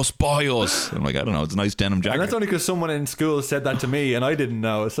for us, by us. I'm like, I don't know. It's a nice denim jacket. And that's only because someone in school said that to me, and I didn't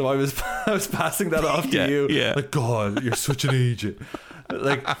know. So I was passing that off to you. Yeah. Like, God, you're such an idiot.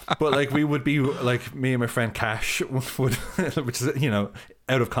 Like, but like we would be like, me and my friend Cash would, which is, you know,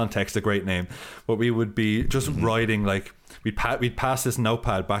 out of context a great name, but we would be just writing like we'd pass this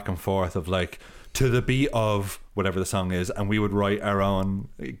notepad back and forth of like, to the beat of whatever the song is, and we would write our own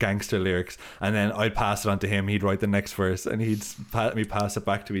gangster lyrics, and then I'd pass it on to him, he'd write the next verse, and we'd pass it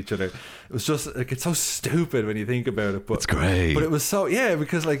back to each other. It was just like, it's so stupid when you think about it, but it's great. But it was so,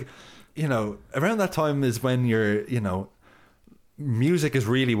 because like, you know, around that time is when you're, you know, music is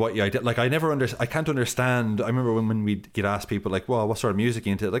really what you like. I can't understand. I remember when we'd get asked people like, well, what sort of music are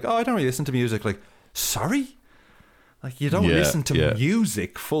you into? Like, oh, I don't really listen to music. Like, sorry? Like, you don't listen to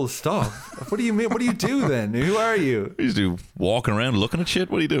music, full stop. What do you mean? What do you do then? Who are you? You just do walking around looking at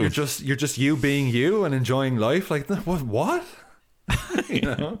shit. What do you do? You're just you being you and enjoying life. Like, what? You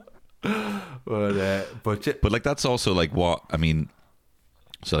know? But like, that's also like what I mean.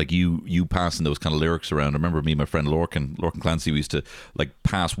 So like you passing those kind of lyrics around. I remember me and my friend Lorcan Clancy, we used to like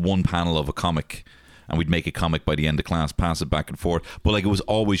pass one panel of a comic, and we'd make a comic by the end of class, pass it back and forth. But like, it was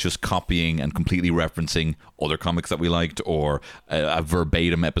always just copying and completely referencing other comics that we liked, or a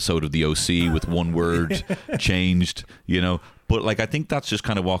verbatim episode of the OC with one word changed, you know. But like, I think that's just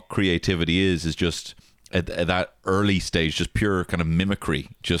kind of what creativity is just at that early stage, just pure kind of mimicry,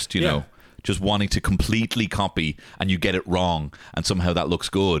 just, you know, just wanting to completely copy, and you get it wrong, and somehow that looks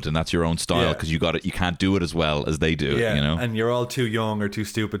good, and that's your own style, because you got it. You can't do it as well as they do. You know, and you're all too young or too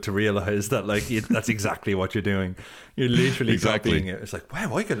stupid to realize that like that's exactly what you're doing. You're literally copying it. It's like,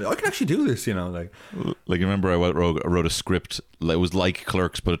 wow, I can actually do this. You know, like I remember I wrote a script. It was like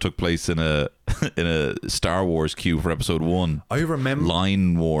Clerks, but it took place in a Star Wars queue for episode 1. I remember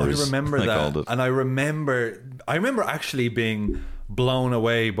Line Wars. I remember that, and I remember actually being blown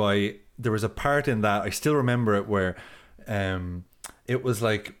away by. There was a part in that, I still remember it, where it was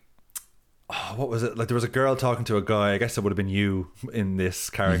like, what was it? Like, there was a girl talking to a guy. I guess it would have been you in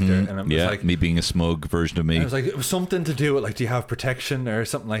this character. And it was like, me being a smug version of me. It was like, it was something to do with like, do you have protection or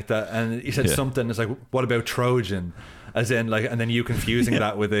something like that? And he said something, it's like, what about Trojan? As in like, and then you confusing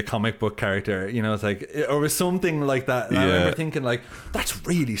that with a comic book character, you know, it's like, or was something like that. And I remember thinking like, that's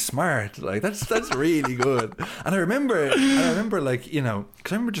really smart. Like that's really good. And I remember like, you know,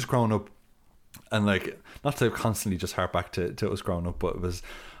 because I remember just growing up, and like, not to constantly just harp back to us growing up, but it was,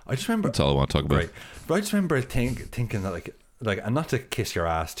 I just remember, that's all I want to talk about. Right. But I just remember thinking that like, and not to kiss your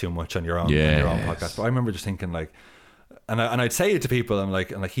ass too much on your own podcast, but I remember just thinking like, and I'd say it to people. I'm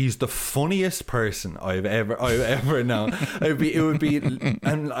like, he's the funniest person I've ever known. It would be,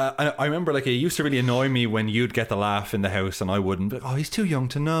 and I remember like, it used to really annoy me when you'd get the laugh in the house and I wouldn't. But, oh, he's too young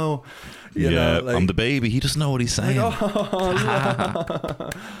to know. You know, like, I'm the baby. He doesn't know what he's saying. Like,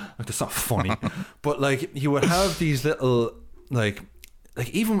 that's not funny. But like, you would have these little like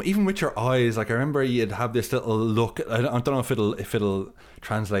even with your eyes, like I remember you'd have this little look. I don't know if it'll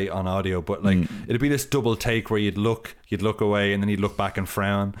translate on audio, but like it'd be this double take where you'd look away and then you'd look back and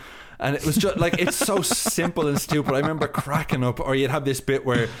frown, and it was just like, it's so simple and stupid. I remember cracking up. Or you'd have this bit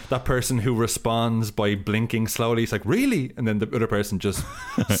where that person who responds by blinking slowly, it's like, really, and then the other person just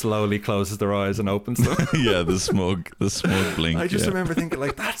slowly closes their eyes and opens them. The smug blink. I just remember thinking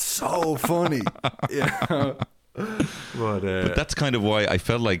like, that's so funny. Yeah. But that's kind of why I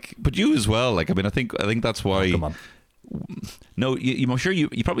felt like, but you as well, like, I mean, I think that's why. Oh, come on. No, I'm sure you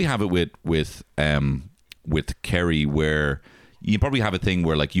probably have it with Kerry, where you probably have a thing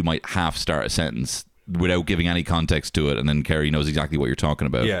where like you might half start a sentence without giving any context to it, and then Kerry knows exactly what you're talking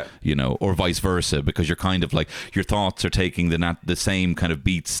about. Yeah. You know, or vice versa, because you're kind of like, your thoughts are taking the same kind of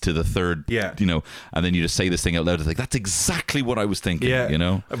beats to the third. Yeah. You know, and then you just say this thing out loud. It's like, that's exactly what I was thinking. Yeah. You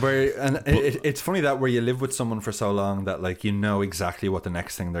know. It's funny that where you live with someone for so long that like you know exactly what the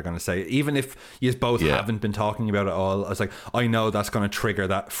next thing they're going to say, even if you both haven't been talking about it all. I was like, I know that's going to trigger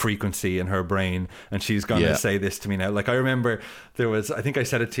that frequency in her brain, and she's going to say this to me now. Like I remember I think I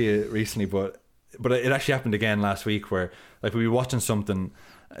said it to you recently, but it actually happened again last week where like we were watching something.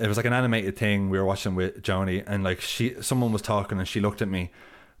 It was like an animated thing we were watching with Joni, and like someone was talking and she looked at me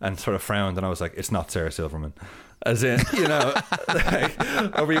and sort of frowned, and I was like, it's not Sarah Silverman. As in, you know,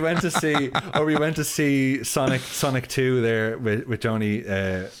 like, or we went to see Sonic 2 there with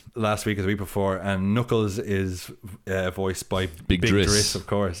Joni last week or the week before, and Knuckles is voiced by Big Driss, of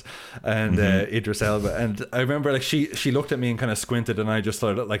course, and Idris Elba. And I remember like she looked at me and kind of squinted, and I just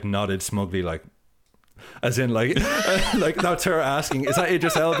sort of like nodded smugly, like, as in like like that's her asking, is that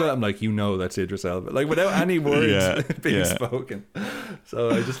Idris Elba? I'm like, you know that's Idris Elba, like without any words being spoken.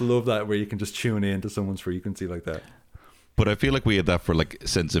 So I just love that where you can just tune in to someone's frequency like that. But I feel like we had that for like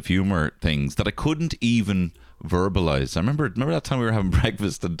sense of humor things that I couldn't even verbalize. I remember that time we were having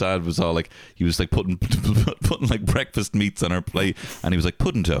breakfast and Dad was all like, he was like putting like breakfast meats on our plate, and he was like,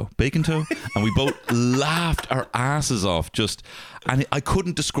 pudding toe, bacon toe, and we both laughed our asses off and I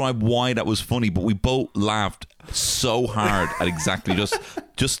couldn't describe why that was funny, but we both laughed so hard at exactly just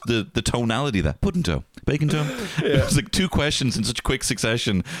the tonality of that. Pudding toe, bacon toe. It was like two questions in such quick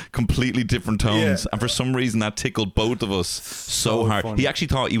succession, completely different tones, and for some reason that tickled both of us so hard. Funny.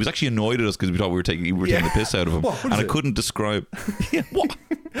 He was actually annoyed at us because we thought we were taking the piss out of him, and I couldn't describe. What?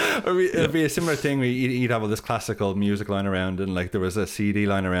 It'd be a similar thing where you'd have all this classical music lying around, and like there was a CD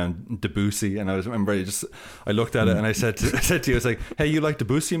lying around Debussy, and I looked at it and I said to you, I was like, hey, you like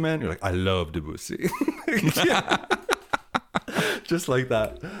Debussy, man? You're like, I love Debussy. Just like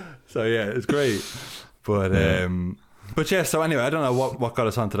that. So yeah, it's great. But yeah, so anyway, I don't know what got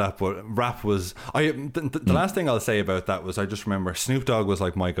us onto that, but rap was the last thing I'll say about that was I just remember Snoop Dogg was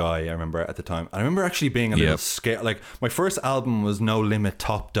like my guy. I remember at the time. I remember actually being a little scared. Like my first album was No Limit,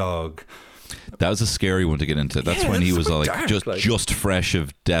 Top Dog. That was a scary one to get into. That's when he was like dark, just fresh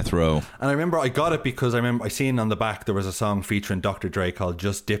of Death Row. And I remember I got it because I remember I seen on the back there was a song featuring Dr. Dre called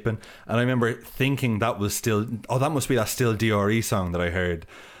Just Dippin', and I remember thinking that must be that Still DRE song that I heard.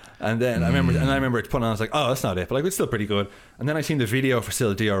 And then I remember it put on, I was like, oh, that's not it, but like it's still pretty good. And then I seen the video for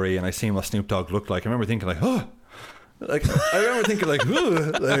Still DRE, and I seen what Snoop Dogg looked like. I remember thinking like, oh, like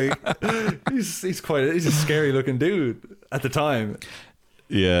he's a scary looking dude at the time.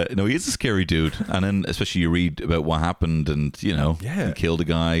 Yeah, no, he is a scary dude. And then especially you read about what happened, and you know, he killed a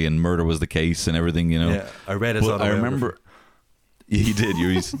guy and murder was the case and everything, you know. Yeah, I read his I remember he did. You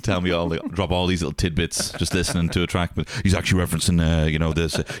used to tell me drop all these little tidbits just listening to a track, but he's actually referencing,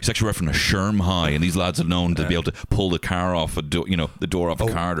 this. He's actually referencing a Sherm High, and these lads have known to be able to pull the car off the door off a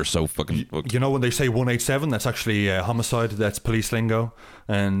car. They're so fucking. You know when they say 187, that's actually homicide. That's police lingo,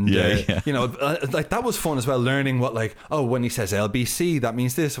 and like that was fun as well. Learning what when he says LBC, that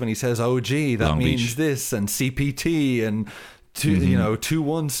means this. When he says OG, that Long means Beach. This, and CPT, and.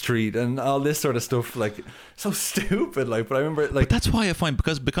 21 Street and all this sort of stuff, like so stupid, like, but I remember like, but that's why I find,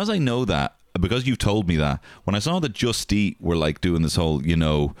 because I know that, because you told me that, when I saw that Just Eat were like doing this whole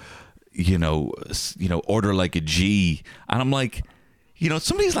order like a G, and I'm like,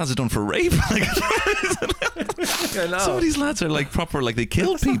 some of these lads are done for rape. Like, some of these lads are like proper, like they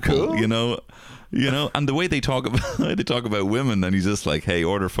kill people, cool. And the way they talk about women, and he's just like, hey,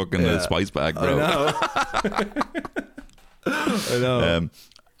 order fucking a spice bag, bro. I know.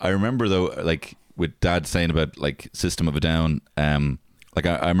 I remember though, like with Dad saying about like System of a Down. Like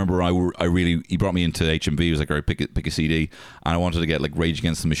I remember he brought me into HMV. He was like, all right, pick a CD, and I wanted to get like Rage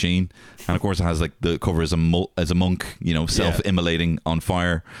Against the Machine, and of course it has like the cover as a monk, self-immolating on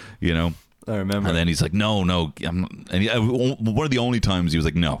fire, I remember. And then he's like, no, one of the only times he was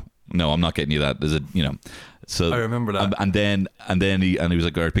like, no, I'm not getting you that. There's a So I remember that. And then he was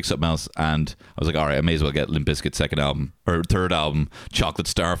like, all right, pick something else. And I was like, all right, I may as well get Limp Bizkit's third album, Chocolate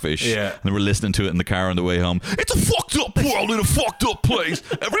Starfish. Yeah. And then we're listening to it in the car on the way home. It's a fucked up world in a fucked up place.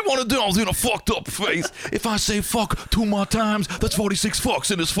 Everyone of them's in a fucked up face. If I say fuck 2 more times, that's 46 fucks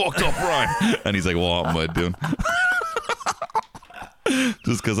in this fucked up rhyme. And he's like, what am I doing?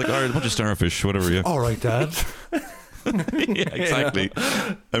 Just because, like, all right, a bunch of starfish, whatever. Yeah. All right, Dad. Yeah, exactly.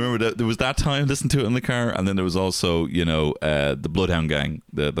 I remember that there was that time I listened to it in the car, and then there was also, the Bloodhound Gang,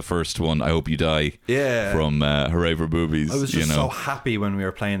 the first one, I Hope You Die, from Hooray for Boobies. I was just so happy when we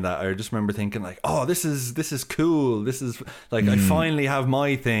were playing that. I just remember thinking like, oh, this is cool. This is like I finally have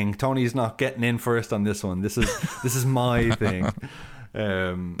my thing. Tony's not getting in first on this one. This is my thing.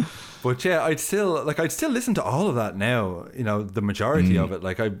 But yeah, I'd still listen to all of that now. The majority of it.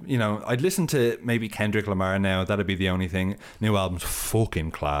 Like I'd listen to maybe Kendrick Lamar now. That'd be the only thing. New album's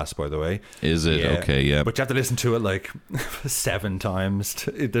fucking class, by the way. Is it? Yeah. Okay, yeah. But you have to listen to it like 7 times.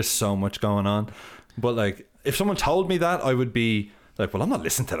 There's so much going on. But like, if someone told me that, I would be like, well, I'm not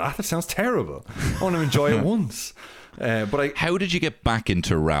listening to that. That sounds terrible. I want to enjoy it once. How did you get back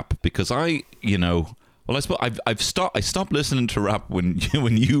into rap? Because well, I suppose I stopped listening to rap when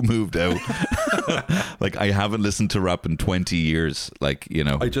you moved out. Like, I haven't listened to rap in 20 years. Like,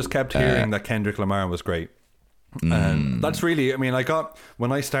 I just kept hearing that Kendrick Lamar was great, and that's really. I mean, I got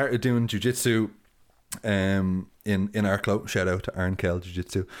when I started doing jiu-jitsu, in Arklow. Shout out to Arnkel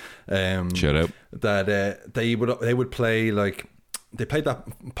Jiu-Jitsu. Shout out. That they would play like. They played that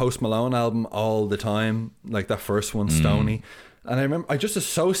Post Malone album all the time, like that first one, Stoney. And I remember I just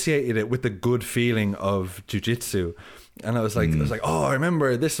associated it with the good feeling of jiu-jitsu. And I was like, oh, I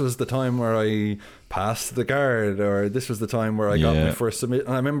remember this was the time where I passed the guard, or this was the time where I got my first submit.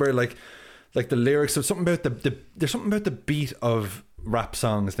 And I remember like the lyrics of something about there's something about the beat of rap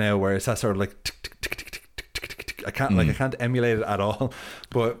songs now where it's that sort of like tick, tick, tick, tick, tick, tick, tick, tick. I can't emulate it at all.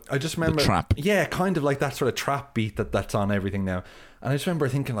 But I just remember the trap. Yeah, kind of like that sort of trap beat that's on everything now. And I just remember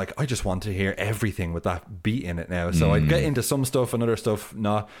thinking like, I just want to hear everything with that beat in it now. So I'd get into some stuff and other stuff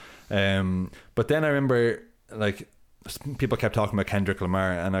not. But then I remember like people kept talking about Kendrick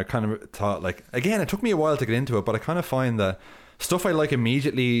Lamar, and I kind of thought like, again, it took me a while to get into it, but I kind of find that stuff I like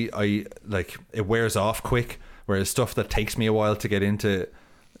immediately, it wears off quick, whereas stuff that takes me a while to get into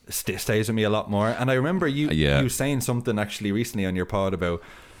stays with me a lot more. And I remember you saying something actually recently on your pod about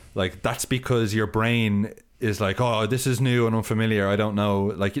like, that's because your brain is like, oh, this is new and unfamiliar, I don't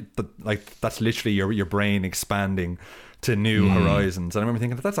know, like that's literally your brain expanding to new horizons. And I remember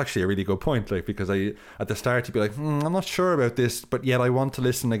thinking that's actually a really good point, like, because I at the start you'd be like, I'm not sure about this, but yet I want to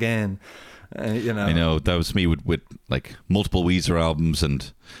listen again. I know that was me with like multiple Weezer albums,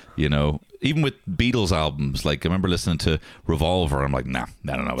 and even with Beatles albums. Like, I remember listening to Revolver, I'm like, nah,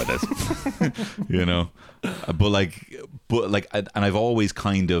 I don't know about this. But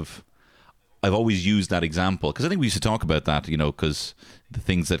I've always used that example because I think we used to talk about that, because the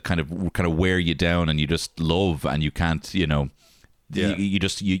things that kind of wear you down and you just love and you can't, you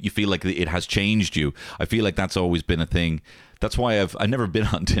feel like it has changed you. I feel like that's always been a thing. That's why I've never been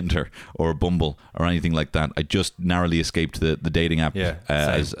on Tinder or Bumble or anything like that. I just narrowly escaped the dating app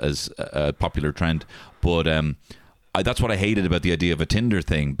as a popular trend. But that's what I hated about the idea of a Tinder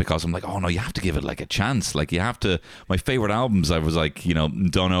thing, because I'm like, oh no, you have to give it like a chance. Like, you have to. My favorite albums, I was like,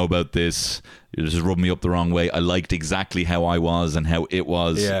 don't know about this. It just rubbed me up the wrong way. I liked exactly how I was and how it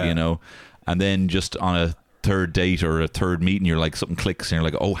was, and then just on a third date or a third meeting, you're like, something clicks and you're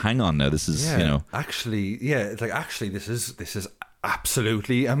like, oh, hang on now, this is actually it's like, actually this is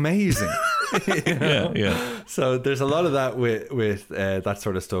absolutely amazing. So there's a lot of that with that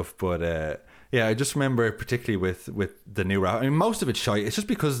sort of stuff, but I just remember particularly with the new rap, I mean, most of it's shite. It's just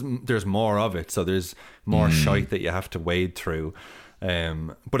because there's more of it, so there's more shite that you have to wade through.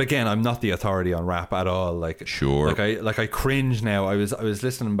 But again, I'm not the authority on rap at all. Like, sure, I cringe now. I was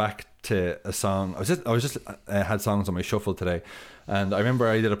listening back to a song. I was just had songs on my shuffle today, and I remember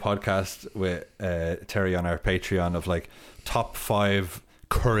I did a podcast with Terry on our Patreon of like top 5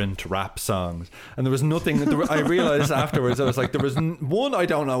 current rap songs, and there was nothing. I realized afterwards, I was like, there was one, I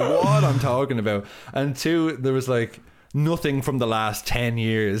don't know what I'm talking about, and 2, there was like nothing from the last 10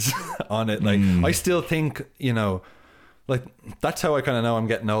 years on it. Like, I still think, like, that's how I kind of know I'm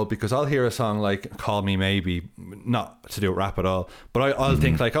getting old, because I'll hear a song like Call Me Maybe, not to do with rap at all, but I'll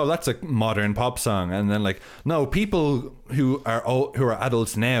think like, oh, that's a modern pop song, and then like, no, people who are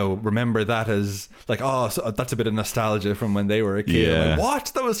adults now remember that as like, oh, so that's a bit of nostalgia from when they were a kid. Like,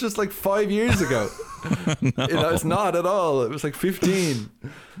 what? That was just like 5 years ago. No. It's not at all. It was like 15.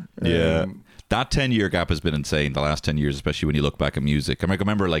 That 10-year gap has been insane, the last 10 years, especially when you look back at music. I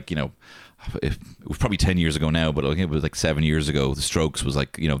remember, like, it was probably 10 years ago now, but I think it was like 7 years ago. The Strokes was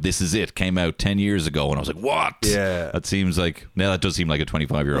like, This Is It came out 10 years ago, and I was like, what? Yeah. That seems like, that does seem like a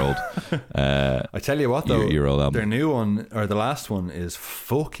 25-year-old. I tell you what, though, year old album. Their new one, or the last one, is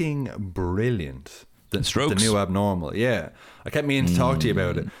fucking brilliant. The Strokes? The new Abnormal, yeah. I kept meaning to talk to you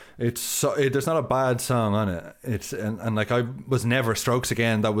about it. It's there's not a bad song on it. It's and like, I was never Strokes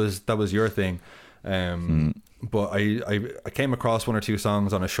again. That was your thing. but I came across one or two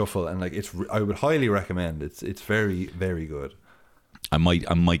songs on a shuffle, and like I would highly recommend. It's very, very good. I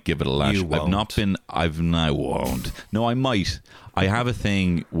might give it a lash. You won't. I won't. No, I might. I have a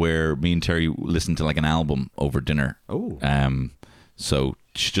thing where me and Terry listen to like an album over dinner. Oh. So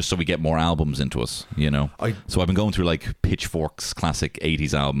just so we get more albums into us, you know. So I've been going through like Pitchfork's classic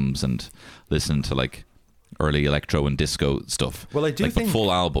 80s albums and listening to like early electro and disco stuff. Well, I do like think the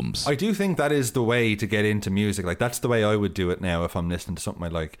full albums. I do think that is the way to get into music. Like that's the way I would do it now if I'm listening to something I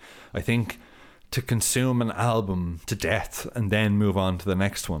like. I think to consume an album to death and then move on to the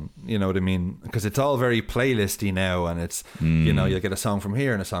next one. You know what I mean? Because it's all very playlisty now, and it's you know, you'll get a song from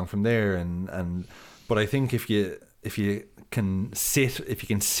here and a song from there, and but I think if you can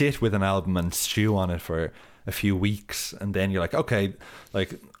sit with an album and stew on it for a few weeks, and then you're like, okay,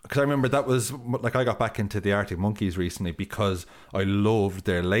 like, because I remember that was like, I got back into the Arctic Monkeys recently because I loved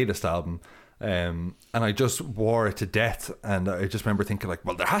their latest album. And I just wore it to death, and I just remember thinking like,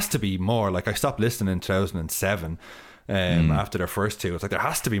 well, there has to be more. Like I stopped listening in 2007 after their first two. It's like there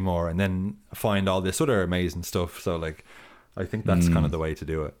has to be more, and then find all this other amazing stuff. So like I think that's kind of the way to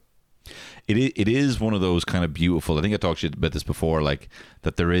do it. It is one of those kind of beautiful, I think I talked to you about this before, like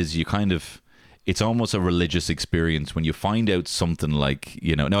that there is, you kind of, it's almost a religious experience when you find out something like,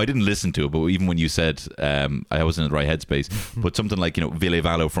 you know, no, I didn't listen to it, but even when you said I wasn't in the right headspace, but something like, you know, Ville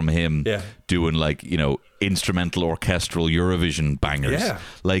Valo from him doing like, you know, instrumental orchestral Eurovision bangers. Yeah.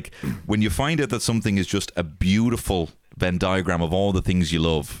 Like when you find out that something is just a beautiful Venn diagram of all the things you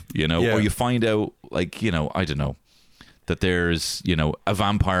love, you know, or you find out like, you know, I don't know, that there's, you know, a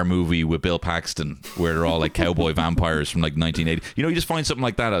vampire movie with Bill Paxton where they're all like cowboy vampires from like 1980. You know, you just find something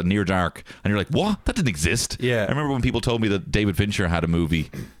like that at Near Dark and you're like, what? That didn't exist. Yeah. I remember when people told me that David Fincher had a movie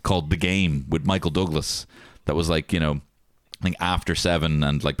called The Game with Michael Douglas that was like, you know, I think after 7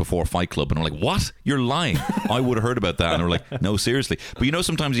 and like before Fight Club, and I'm like, what? You're lying. I would have heard about that. And we're like, no, seriously. But you know,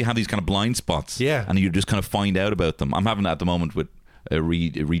 sometimes you have these kind of blind spots, and you just kind of find out about them. I'm having that at the moment with a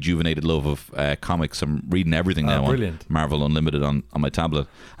rejuvenated love of comics. I'm reading everything now on Marvel Unlimited on my tablet,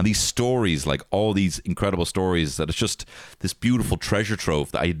 and these stories, like all these incredible stories, that it's just this beautiful treasure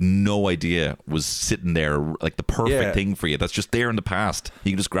trove that I had no idea was sitting there, like the perfect thing for you, that's just there in the past.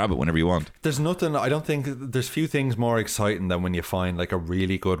 You can just grab it whenever you want. There's nothing, I don't think there's few things more exciting than when you find like a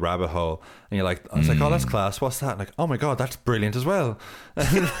really good rabbit hole and you're like, it's like, oh, that's class, what's that? And like, oh my god, that's brilliant as well.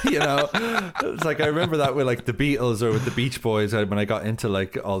 You know, it's like I remember that with like the Beatles or with the Beach Boys when I got into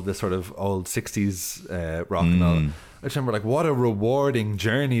like all this sort of old 60s rock and all. I just remember like what a rewarding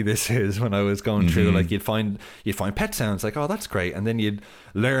journey this is when I was going through. Like you'd find Pet Sounds, like, oh, that's great, and then you'd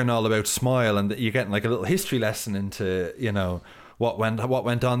learn all about Smile, and you're getting like a little history lesson into, you know, what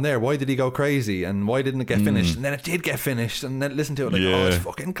went on there, why did he go crazy, and why didn't it get finished, and then it did get finished, and then listen to it like, oh, it's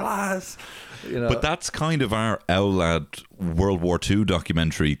fucking class, you know. But that's kind of our Owlad World War II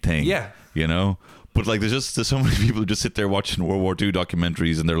documentary thing, you know. But like, there's so many people who just sit there watching World War II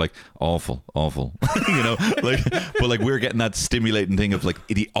documentaries and they're like, awful, you know, like, but like we're getting that stimulating thing of like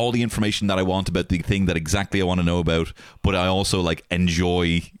all the information that I want about the thing that exactly I want to know about, but I also like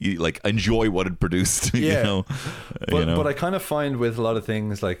enjoy what it produced, you know. But I kind of find with a lot of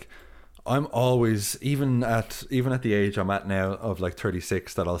things, like I'm always, even at the age I'm at now of like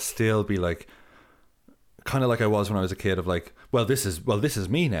 36, that I'll still be like, kind of like I was when I was a kid, of like, well, this is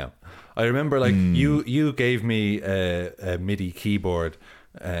me now. I remember like you gave me a MIDI keyboard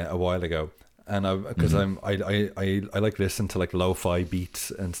a while ago, and because I like listen to like lo-fi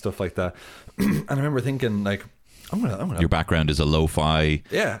beats and stuff like that, and I remember thinking like, I'm gonna. Your background is a lo-fi,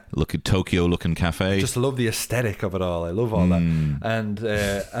 Tokyo looking cafe. I just love the aesthetic of it all. I love all that,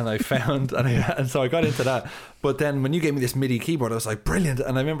 and I found and so I got into that. But then when you gave me this MIDI keyboard, I was like, brilliant.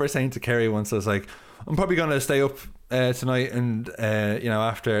 And I remember saying to Kerry once, I was like, I'm probably going to stay up tonight, and you know,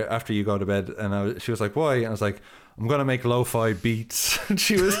 after you go to bed. And she was like, why? And I was like, I'm going to make lo-fi beats. And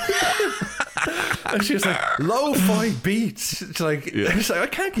she was. And she was like, lo-fi beats. She's like, I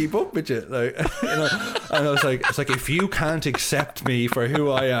can't keep up with you, like, you know. And I was like, it's like, if you can't accept me for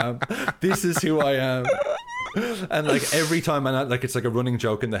who I am, this is who I am. And like every time, and like it's like a running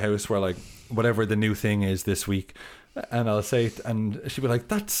joke in the house where like whatever the new thing is this week, and I'll say it, and she'll be like,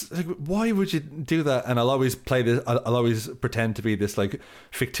 that's like, why would you do that? And I'll always play this, I'll always pretend to be this like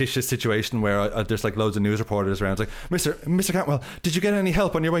fictitious situation where there's like loads of news reporters around. It's like, Mr. Cantwell, did you get any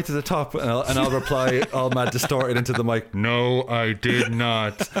help on your way to the top? And I'll reply all mad distorted into the mic, no, I did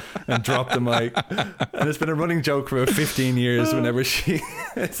not, and drop the mic. And it's been a running joke for about 15 years whenever she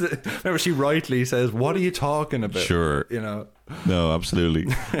rightly says, what are you talking about? Sure. You know. No, absolutely.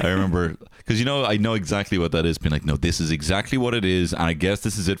 I remember, because, you know, I know exactly what that is, being like, no, this is exactly what it is, and I guess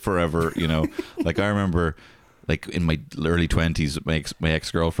this is it forever, you know. Like, I remember like in my early 20s with my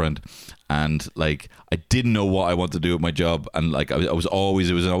ex-girlfriend, and like I didn't know what I wanted to do with my job, and like it was always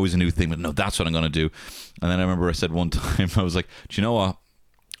a new thing, but no, that's what I'm going to do. And then I remember I said one time, I was like, do you know what,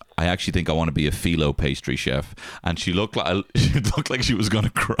 I actually think I want to be a phyllo pastry chef. And she looked like she was going to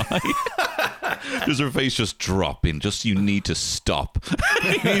cry. Just her face just dropping. Just, you need to stop.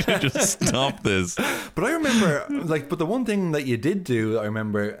 You need to just stop this. But I remember, like, but the one thing that you did do, I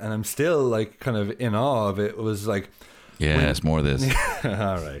remember, and I'm still like kind of in awe of it, was like, it's more of this.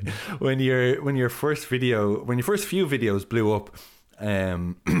 All right. When your first few videos blew up,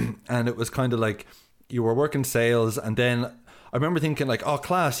 and it was kind of like you were working sales, and then I remember thinking like, oh,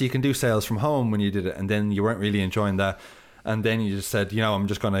 class, you can do sales from home when you did it, and then you weren't really enjoying that, and then you just said, I'm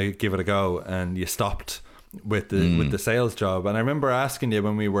just going to give it a go, and you stopped with the sales job. And I remember asking you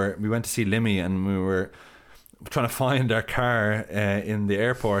when we went to see Limmy, and we were trying to find our car in the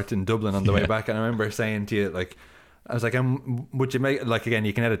airport in Dublin on the way back, and I remember saying to you, like, I was like, would you make, like, again,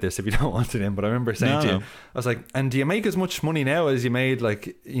 you can edit this if you don't want it in, but I remember saying to you, I was like, and do you make as much money now as you made,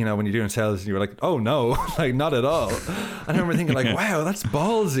 like, when you're doing sales? And you were like, oh no, like, not at all. And I remember thinking, like, wow, that's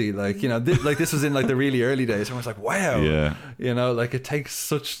ballsy. Like, this was in like the really early days. And I was like, wow, like, it takes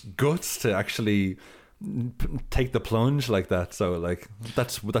such guts to actually take the plunge like that. So like,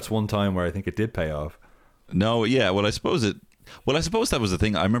 that's one time where I think it did pay off. No, yeah. Well, I suppose that was the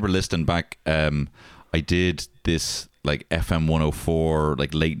thing. I remember listening back. I did this like FM 104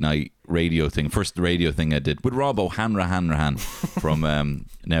 like late night radio thing. First radio thing I did with Rob O'Hanrahan from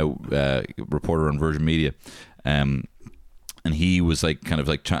now reporter on Virgin Media, and he was like kind of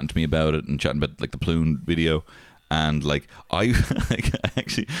like chatting to me about it and chatting about like the Plume video. And like I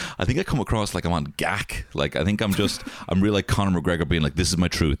think I come across like I'm on gack. Like I think I'm real like Conor McGregor being like, this is my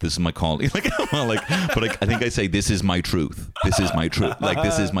truth, this is my calling. Like, I think I say, this is my truth, this is my truth, like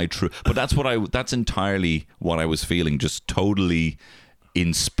this is my truth. But that's entirely what I was feeling, just totally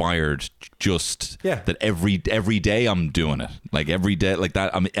inspired, just that every day I'm doing it, like every day, like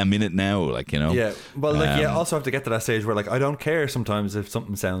that I'm in it now, like, yeah. Well, like, also have to get to that stage where like I don't care sometimes if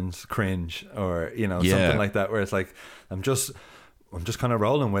something sounds cringe or something like that, where it's like I'm just kind of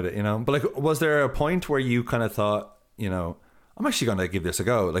rolling with it, but like, was there a point where you kind of thought, I'm actually going to give this a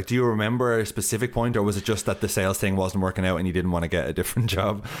go? Like, do you remember a specific point, or was it just that the sales thing wasn't working out and you didn't want to get a different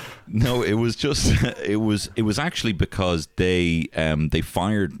job? No, it was just it was actually because they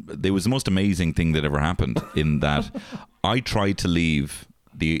fired. It was the most amazing thing that ever happened, in that I tried to leave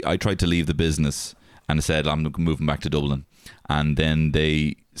the business and said I'm moving back to Dublin, and then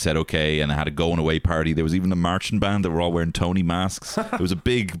they said okay, and I had a going away party. There was even a marching band that were all wearing Tony masks. It was a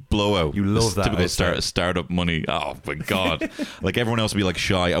big blowout. You love that. Typical startup money. Oh my god! Like everyone else would be like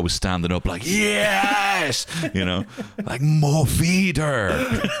shy. I was standing up like, yes, like more feeder.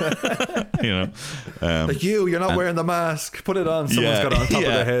 Like you're not wearing the mask. Put it on. Someone's got it on top of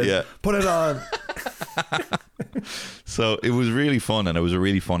their head. Yeah. Put it on. So it was really fun, and it was a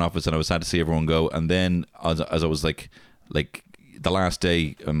really fun office, and I was sad to see everyone go. And then as I was like the last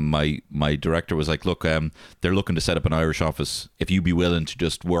day, my director was like, look, they're looking to set up an Irish office. If you'd be willing to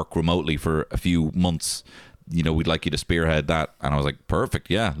just work remotely for a few months, we'd like you to spearhead that. And I was like,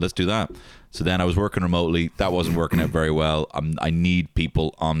 perfect, yeah, let's do that. So then I was working remotely. That wasn't working out very well. I need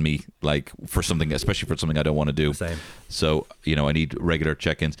people on me, like, for something, especially for something I don't want to do. Same. So I need regular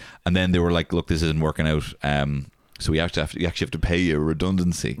check-ins. And then they were like, look, this isn't working out. So you actually have to pay you a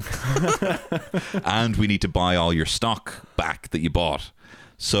redundancy, and we need to buy all your stock back that you bought.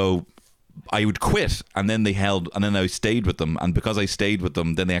 So I would quit, and then I stayed with them, and because I stayed with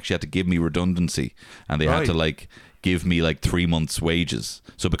them, then they actually had to give me redundancy, and they had to like give me like 3 months' wages.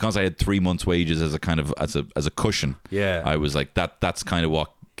 So because I had 3 months' wages as a kind of as a cushion, I was like that's kind of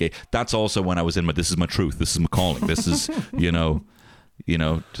what. That's also when I was in this is my truth, this is my calling, this is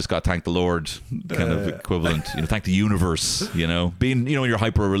just got to thank the Lord kind of equivalent, thank the universe, being, you're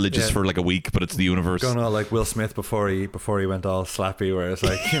hyper religious for like a week, but it's the universe. Going all like Will Smith before he went all slappy, where it's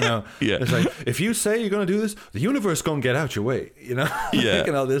like, it's like, if you say you're going to do this, the universe going to get out your way,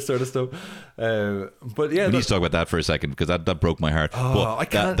 and all this sort of stuff. But yeah, we need to talk about that for a second, because that broke my heart. I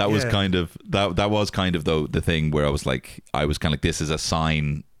can't. That was kind of though the thing where I was kind of like, this is a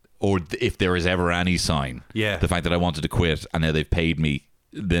sign. Or if there is ever any sign, the fact that I wanted to quit and now they've paid me,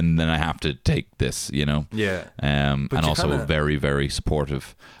 then I have to take this, Yeah. And also a very, very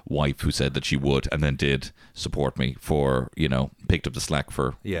supportive wife who said that she would, and then did support me for, picked up the slack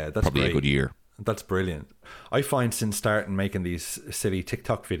for that's probably great. a good year. That's brilliant. I find since starting making these silly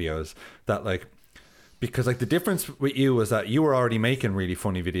TikTok videos that like, because like the difference with you was that you were already making really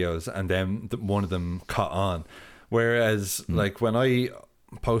funny videos, and then one of them caught on. Whereas like when I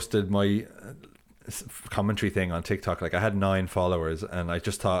posted my commentary thing on TikTok. Like I had 9 followers, and I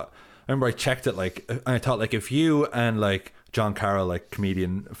just thought, I remember I checked it, like, and I thought, like, if you and like John Carroll, like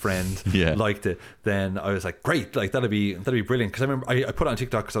comedian friend, liked it, then I was like, great, like that'd be brilliant. Because I remember I put it on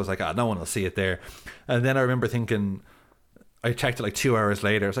TikTok because I was like, no one will see it there. And then I remember thinking, I checked it like 2 hours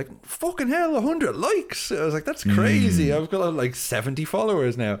later. I was like, fucking hell, 100 likes. I was like, that's crazy. I've got like 70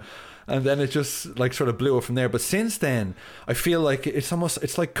 followers now. And then it just like sort of blew up from there. But since then, I feel like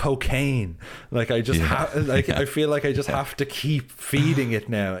it's like cocaine. Like I just I feel like I just have to keep feeding it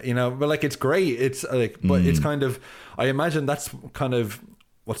now, you know. But like it's great. It's like, but it's kind of, I imagine that's kind of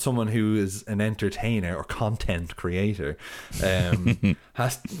what someone who is an entertainer or content creator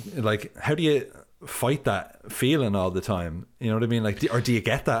has, like, how do you fight that feeling all the time? You know what I mean? Like, or do you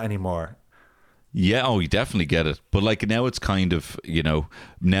get that anymore? Yeah, oh, you definitely get it. But like now it's kind of, you know,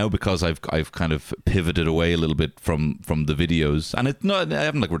 now because I've kind of pivoted away a little bit from the videos, and it's not, I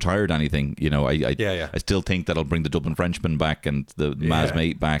haven't like retired anything, you know. I still think that I'll bring the Dublin Frenchman back and the Maz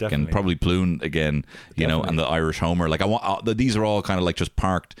Mate back, definitely. And probably Plune again, you know, and the Irish Homer. Like I want these are all kind of like just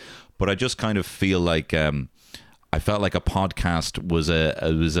parked, but I just kind of feel like I felt like a podcast was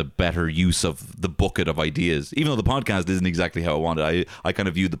a better use of the bucket of ideas, even though the podcast isn't exactly how I wanted. I kind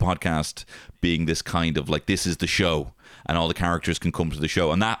of viewed the podcast being this kind of like, this is the show and all the characters can come to the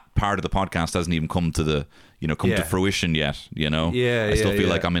show, and that part of the podcast hasn't even come to the, you know, to fruition yet, you know. I still feel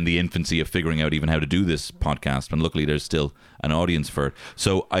like I'm in the infancy of figuring out even how to do this podcast, and luckily there's still an audience for it.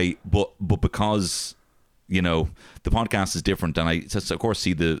 So but because, you know, the podcast is different, and I of course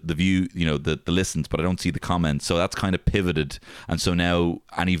see the view, you know, the listens, but I don't see the comments. So that's kind of pivoted, and so now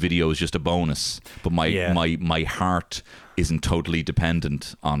any video is just a bonus. But my heart isn't totally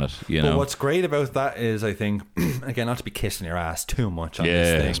dependent on it, you know. But what's great about that is, I think, again, not to be kissing your ass too much on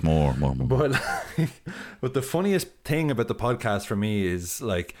this thing. It's more. But the funniest thing about the podcast for me is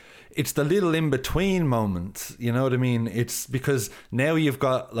like, it's the little in-between moments, you know what I mean? It's because now you've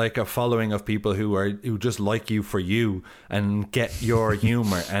got like a following of people who just like you for you and get your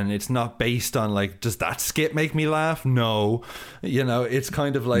humor, and it's not based on like, does that skit make me laugh? No, you know, it's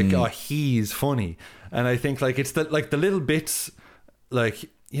kind of like, oh, he's funny. And I think like it's the little bits, like,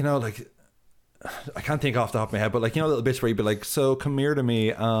 you know, like, I can't think off the top of my head, but like, you know, little bits where you'd be like, so come here to me,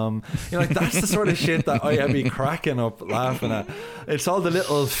 you know, like that's the sort of shit that I'd be cracking up laughing at. It's all the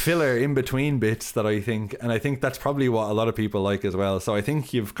little filler in between bits that I think, and I think that's probably what a lot of people like as well. So I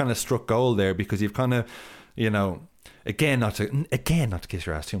think you've kind of struck gold there, because you've kind of, you know, again not to kiss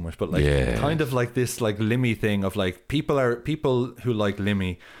your ass too much, but like kind of like this like Limmy thing of like, people who like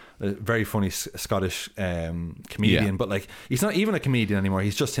Limmy, a very funny Scottish comedian, but like, he's not even a comedian anymore,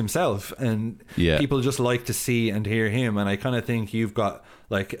 he's just himself, and people just like to see and hear him. And I kind of think you've got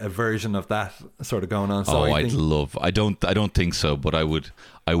like a version of that sort of going on. So I don't think so, but I would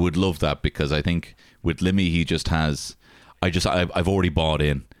love that, because I think with Limmy he just has, I've already bought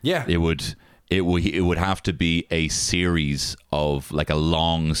in. It would have to be a series of like a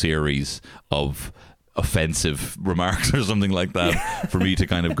long series of offensive remarks or something like that for me to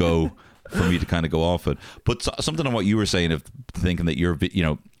kind of go off it. But something on what you were saying of thinking that you're, you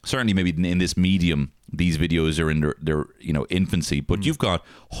know, certainly maybe in this medium these videos are in their you know, infancy, but you've got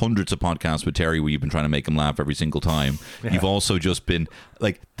hundreds of podcasts with Terry where you've been trying to make him laugh every single time. You've also just been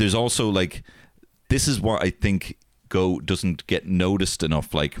like, there's also like, this is what I think doesn't get noticed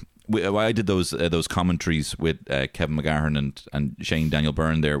enough. Like I did those commentaries with Kevin McGahern and Shane Daniel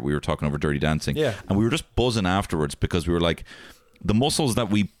Byrne there. We were talking over Dirty Dancing, and we were just buzzing afterwards, because we were like, the muscles that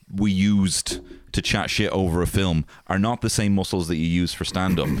we used to chat shit over a film are not the same muscles that you use for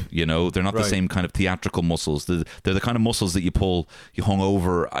stand-up. You know, they're not the same kind of theatrical muscles. They're the kind of muscles that you hung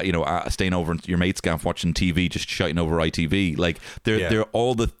over, you know, staying over your mate's gaff watching TV, just shouting over ITV. Like they're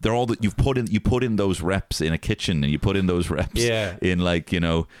all the you put in those reps in a kitchen, and you put in those reps in, like, you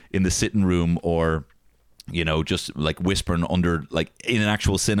know, in the sitting room, or, you know, just like whispering under, like in an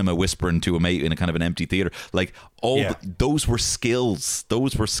actual cinema, whispering to a mate in a kind of an empty theater. Like those were skills,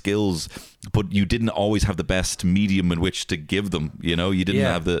 but you didn't always have the best medium in which to give them, you know. You didn't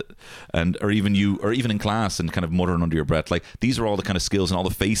have or even in class and kind of muttering under your breath. Like, these are all the kind of skills, and all the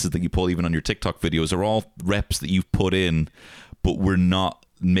faces that you pull even on your TikTok videos are all reps that you've put in, but were not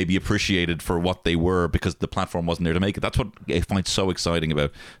maybe appreciated for what they were, because the platform wasn't there to make it. That's what I find so exciting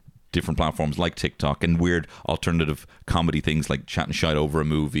about different platforms like TikTok and weird alternative comedy things like chatting shite over a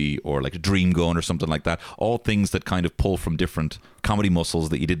movie, or like a Dream Gun or something like that. All things that kind of pull from different comedy muscles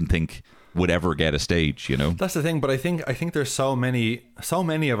that you didn't think would ever get a stage, you know. That's the thing. But I think there's so many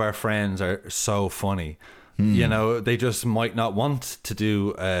of our friends are so funny. You know, they just might not want to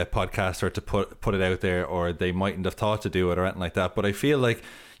do a podcast or to put it out there, or they mightn't have thought to do it or anything like that. But I feel like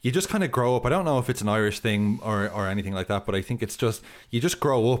you just kind of grow up. I don't know if it's an Irish thing or anything like that, but I think it's just, you just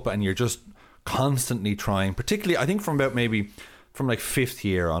grow up and you're just constantly trying, particularly I think from about maybe from like 5th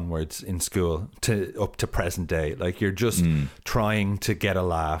year onwards in school to up to present day, like you're just trying to get a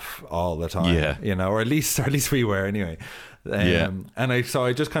laugh all the time, you know, or at least we were anyway. And I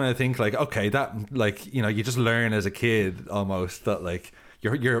just kind of think like, okay, that, like, you know, you just learn as a kid almost that like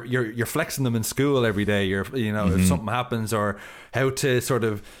you're flexing them in school every day. You're, you know, if something happens, or how to sort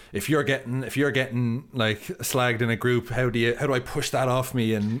of, if you're getting like slagged in a group, how do I push that off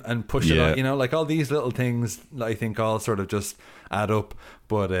me and push it on, you know, like all these little things I think all sort of just add up.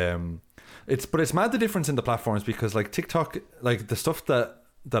 But it's mad the difference in the platforms, because like TikTok, like the stuff that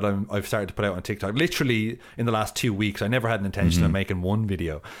I've started to put out on TikTok literally in the last 2 weeks, I never had an intention of making one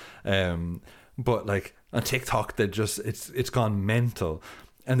video, but like on TikTok they just, it's gone mental.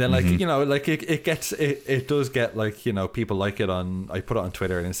 And then like, you know, like it does get like, you know, people like it on, I put it on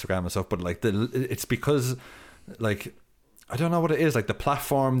Twitter and Instagram and stuff, but like it's because like, I don't know what it is, like the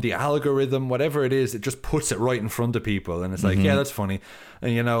platform, the algorithm, whatever it is, it just puts it right in front of people, and it's like, yeah, that's funny,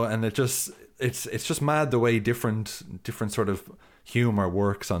 and you know, and it's just mad the way different sort of humor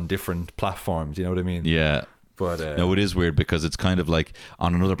works on different platforms, you know what I mean? Yeah. But no, it is weird, because it's kind of like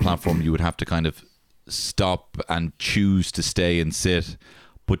on another platform you would have to kind of stop and choose to stay and sit,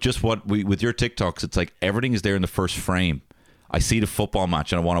 but just with your TikToks, it's like everything is there in the first frame. I see the football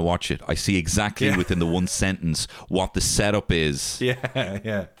match and I want to watch it. I see exactly within the one sentence what the setup is.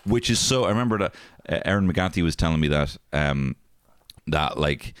 Yeah. Which is so. I remember that Erin McGathy was telling me that that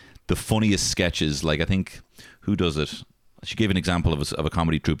like the funniest sketches, like I think, who does it? She gave an example of a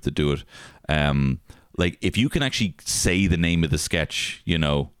comedy troupe that do it. Like if you can actually say the name of the sketch, you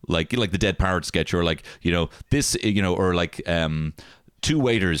know, like the Dead Parrot sketch, or like, you know, this, you know, or like two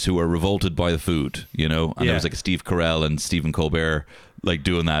waiters who are revolted by the food, you know, and there was like a Steve Carell and Stephen Colbert like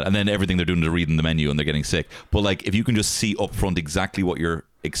doing that, and then everything they're doing is reading the menu and they're getting sick. But like if you can just see up front exactly what you're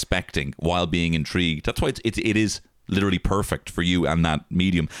expecting while being intrigued, that's why it is literally perfect for you and that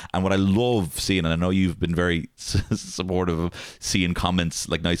medium. And what I love seeing, and I know you've been very supportive of seeing comments,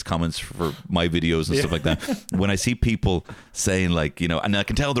 like nice comments for my videos and stuff like that, when I see people saying like, you know, and I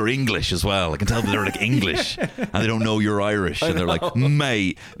can tell they're English as well, I can tell that they're like English and they don't know you're Irish, and they're like,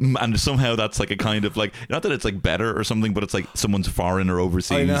 mate, and somehow that's like a kind of like, not that it's like better or something, but it's like someone's foreign or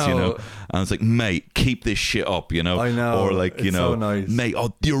overseas, you know, and it's like, mate, keep this shit up, you know. I know. Or like, you it's know, so nice. Mate,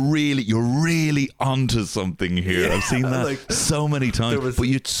 oh, you're really onto something here. I've seen that like, so many times, but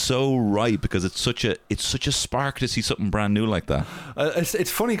you're so right, because it's such a spark to see something brand new like that. It's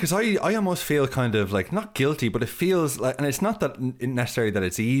funny because I almost feel kind of like, not guilty, but it feels like, and it's not that necessarily that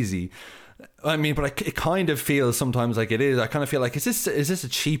it's easy, I mean, but it kind of feels sometimes like it is. I kind of feel like, is this a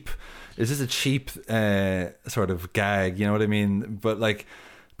cheap sort of gag, you know what I mean?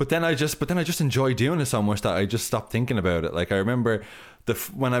 But then I just enjoy doing it so much that I just stopped thinking about it. Like I remember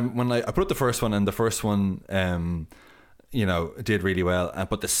when I put up the first one, and the first one you know, did really well,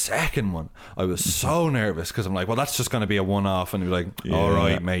 but the second one I was so nervous, because I'm like, well, that's just going to be a one-off, and you're like, all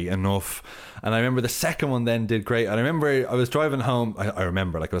right, mate, enough. And I remember the second one then did great. And I remember I was driving home, I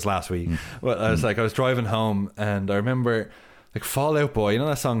remember like it was last week, but I was driving home, and I remember like Fall Out Boy, you know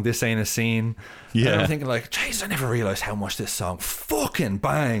that song, This Ain't a Scene? Yeah. And I'm thinking like, jeez, I never realised how much this song fucking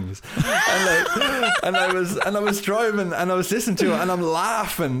bangs. and I was driving and I was listening to it, and I'm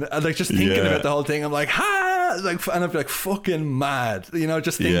laughing and like just thinking about the whole thing. I'm like, like, and I'm like fucking mad, you know,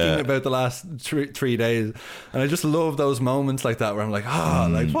 just thinking about the last 3 days. And I just love those moments like that where I'm like,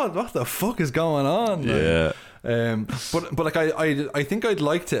 like what the fuck is going on? Yeah. But like I think I'd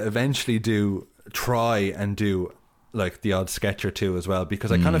like to eventually try and do like the odd sketch or two as well, because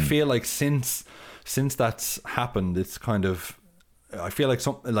I kind of feel like since that's happened, it's kind of, I feel like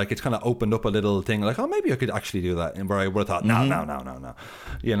something like it's kind of opened up a little thing like, oh, maybe I could actually do that, and where I would have thought no,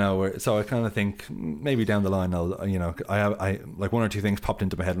 you know, so I kind of think maybe down the line I'll, you know, I like one or two things popped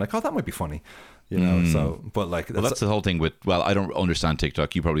into my head, like, oh, that might be funny, you know. So but like that's the whole thing with, well, I don't understand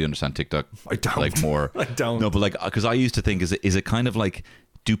TikTok, you probably understand TikTok. I don't like more. I don't. No, but like, because I used to think, is it kind of like,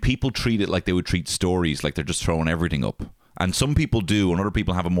 do people treat it like they would treat stories, like they're just throwing everything up? And some people do, and other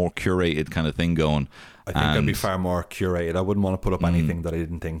people have a more curated kind of thing going. I think I'd be far more curated. I wouldn't want to put up anything that I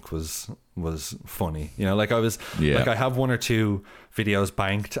didn't think was funny. You know, like like I have one or two videos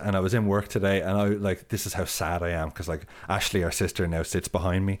banked, and I was in work today, and I like, this is how sad I am, because like Ashley, our sister, now sits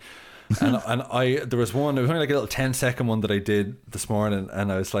behind me. And there was only like a little 10-second one that I did this morning,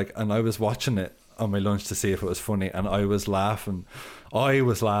 and I was like, and I was watching it on my lunch to see if it was funny, and I was laughing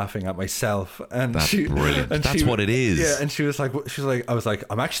at myself, and That's brilliant. And that's what it is. Yeah, and she was like, I was like,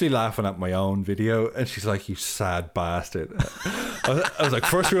 I'm actually laughing at my own video, and she's like, you sad bastard. I was like,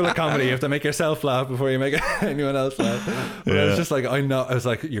 first rule of comedy, you have to make yourself laugh before you make anyone else laugh. But I was just like, I was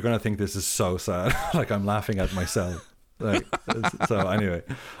like, you're gonna think this is so sad. Like, I'm laughing at myself. Like, so anyway,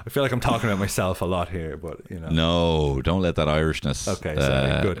 I feel like I'm talking about myself a lot here, but you know. No, don't let that Irishness. Okay,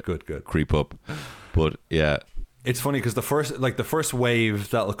 sorry. Good. Creep up. But yeah, it's funny because the first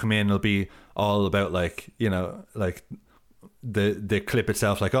wave that'll come in will be all about like, you know, like the clip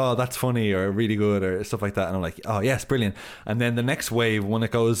itself, like, oh, that's funny or really good or stuff like that, and I'm like, oh yes, brilliant. And then the next wave, when it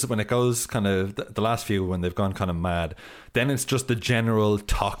goes kind of the last few, when they've gone kind of mad, then it's just the general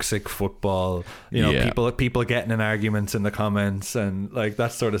toxic football, you know, people getting in arguments in the comments and like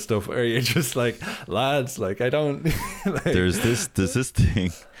that sort of stuff, where you're just like, lads, like, I don't like, there's this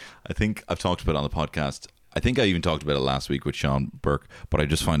thing I think I've talked about on the podcast. I think I even talked about it last week with Sean Burke, but I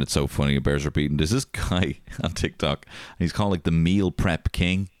just find it so funny. It bears repeating. There's this guy on TikTok, and he's called like the meal prep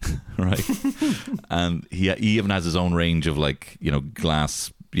king, right? And he even has his own range of like, you know,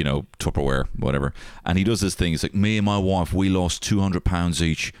 glass, you know, Tupperware, whatever. And he does this thing. He's like, me and my wife, we lost 200 pounds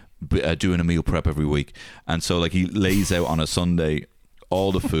each doing a meal prep every week. And so like he lays out on a Sunday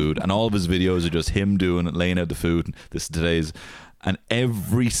all the food, and all of his videos are just him laying out the food. This is today's. And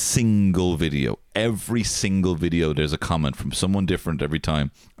every single video, there's a comment from someone different every time,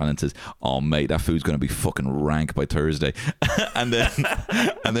 and it says, "Oh mate, that food's going to be fucking rank by Thursday," and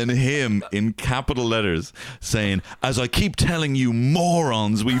then him in capital letters saying, "As I keep telling you,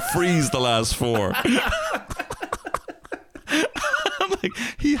 morons, we freeze the last 4." Like,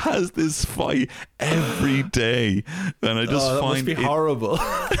 he has this fight every day, and I just that find must be horrible.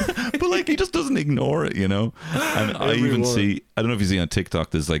 But like, he just doesn't ignore it, you know. And I even see, I don't know if you see on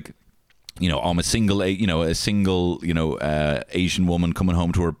TikTok, there's like, you know, I'm a single Asian woman coming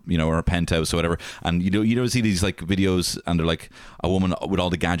home to her, you know, her penthouse or whatever, and you don't see these like videos, and they're like a woman with all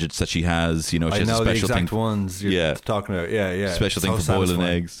the gadgets that she has, you know, she has a special the exact thing, ones you're talking about, special thing for boiling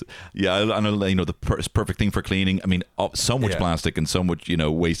eggs, you know, the perfect thing for cleaning. I mean, so much plastic and so much, you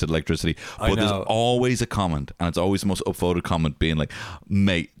know, wasted electricity, but there's always a comment, and it's always the most upvoted comment being like,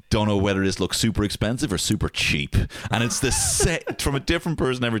 mate, don't know whether this looks super expensive or super cheap, and it's the set from a different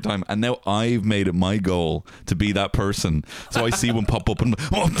person every time. And now I've made it my goal to be that person, so I see one pop up and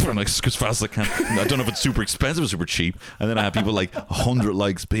I'm like, as fast as I can, I don't know if it's super expensive or super cheap, and then I have people like 100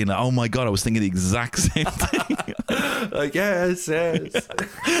 likes being like, oh my god, I was thinking the exact same thing. Like, yes.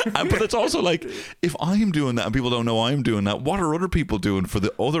 But it's also like, if I'm doing that and people don't know I'm doing that, what are other people doing for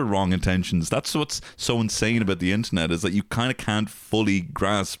the other wrong intentions? That's what's so insane about the internet, is that you kind of can't fully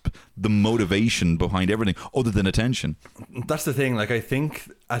grasp the motivation behind everything other than attention. That's the thing. Like, I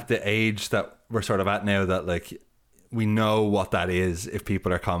think at the age that we're sort of at now, that like, we know what that is if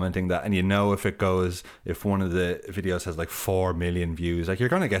people are commenting that, and you know, if one of the videos has like 4 million views, like, you're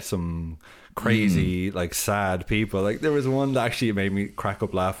gonna get some crazy like sad people. Like, there was one that actually made me crack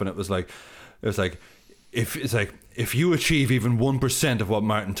up laughing. It was like if you achieve even 1% of what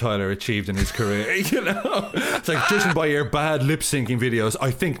Martin Tyler achieved in his career, you know, it's like, judging by your bad lip syncing videos,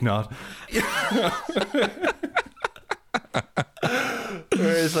 I think not.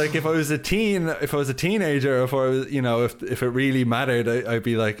 Whereas, like, if I was a teenager, if I was, you know, if it really mattered, I'd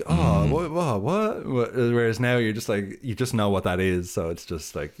be like, oh, what? Whereas now you're just like, you just know what that is, so it's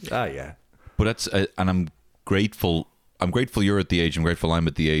just like, yeah. But that's, and I'm grateful you're at the age, I'm grateful I'm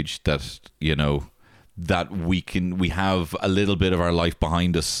at the age that, you know, that we have a little bit of our life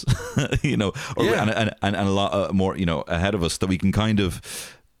behind us, you know, and a lot more, you know, ahead of us, that we kind of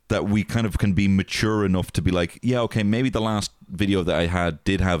can be mature enough to be like, yeah, okay, maybe the last video that I had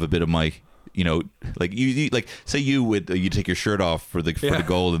did have a bit of my, you know, like, you like, say you take your shirt off for the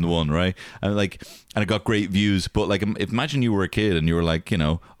goal in the one, right? And like, and it got great views, but like, imagine you were a kid and you were like, you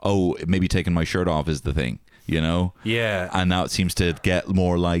know, oh, maybe taking my shirt off is the thing, you know? Yeah. And now it seems to get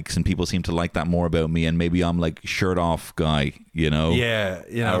more likes, and people seem to like that more about me, and maybe I'm like shirt off guy, you know? Yeah,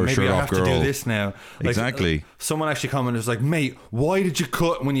 you know, or maybe I have to do this now. Like, exactly. Someone actually commented, was like, mate, why did you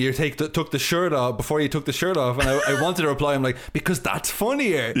cut when you took the shirt off, before you took the shirt off? And I wanted to reply, I'm like, because that's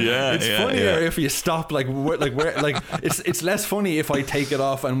funnier. Yeah, it's funnier if you stop, like it's less funny if I take it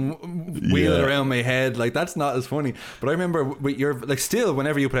off and wheel it around my head. Like, that's not as funny. But I remember with your, like, still,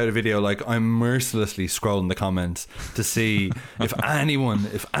 whenever you put out a video, like, I'm mercilessly scrolling the comments to see if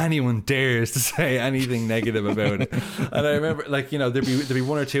anyone dares to say anything negative about it. And I remember remember, like, you know, there'd be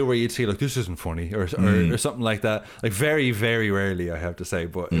one or two where you'd see like, this isn't funny, or something like that. Like very, very rarely, I have to say.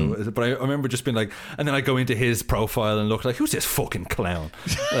 But but I remember just being like, and then I go into his profile and look like, who's this fucking clown?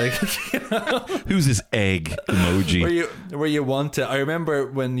 Like, you know? Who's this egg emoji? Where you want to. I remember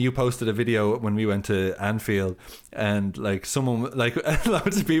when you posted a video when we went to Anfield, and like someone, like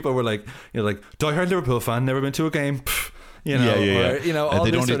loads of people were like, you know, like, diehard Liverpool fan, never been to a game. Pff, you know, or, you know, all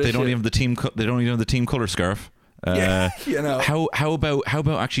they this don't sort of they don't shit. even have the team. They don't even have the team color scarf. You know, how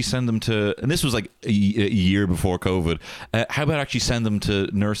about actually send them to, and this was like a year before COVID. How about actually send them to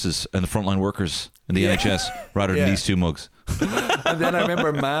nurses and the frontline workers in the NHS rather than these two mugs? And then I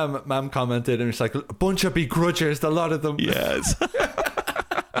remember Mam commented, and it's like, a bunch of begrudgers, a lot of them. Yes.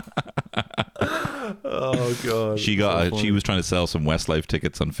 Oh god. She was trying to sell some Westlife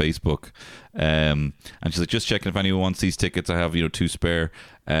tickets on Facebook, and she's like, just checking if anyone wants these tickets. I have, you know, 2 spare.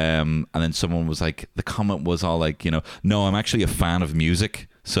 And then someone was like, the comment was all like, you know, no, I'm actually a fan of music.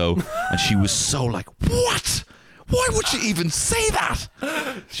 So, and she was so like, what? Why would she even say that?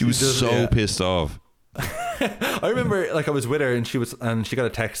 She was so pissed off. I remember, like, I was with her, and she got a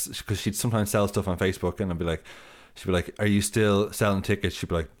text because she'd sometimes sell stuff on Facebook, and she'd be like, are you still selling tickets? She'd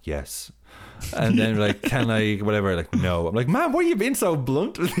be like, yes. And then like, can I, whatever, like, no. I'm like, man, why are you being so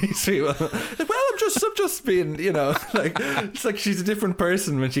blunt with these people? Like, well, I'm just being, you know, like, it's like she's a different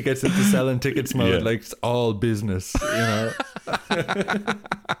person when she gets into selling tickets mode. Like, it's all business, you know.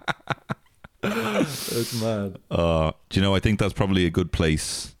 It's mad. Do you know, I think that's probably a good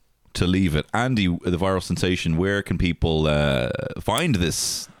place to leave it. Andy, the viral sensation, where can people find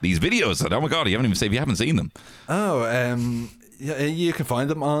these videos? Oh my god, you haven't even said if you haven't seen them. Yeah, you can find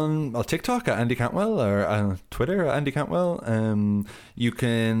them on TikTok at Andy Cantwell, or on Twitter at Andy Cantwell.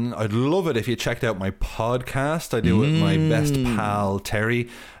 I'd love it if you checked out my podcast. I do it with my best pal Terry.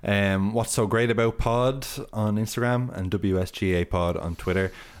 What's So Great About Pod on Instagram, and WSGA Pod on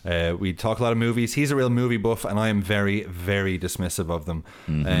Twitter. We talk a lot of movies. He's a real movie buff, and I am very, very dismissive of them.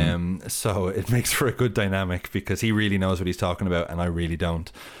 So it makes for a good dynamic, because he really knows what he's talking about, and I really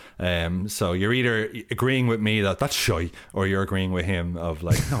don't. So you're either agreeing with me that that's shy, or you're agreeing with him of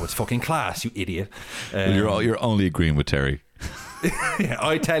like, no, it's fucking class, you idiot. Well, you're only agreeing with Terry. Yeah,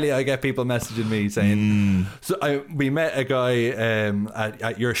 I tell you, I get people messaging me saying, so we met a guy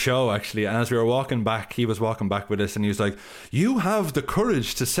at your show actually, and as we were walking back, he was walking back with us, and he was like, you have the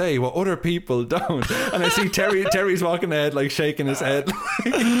courage to say what other people don't. And I see Terry's walking ahead, like shaking his head.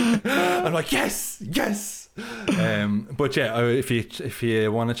 I'm like, yes. But yeah, if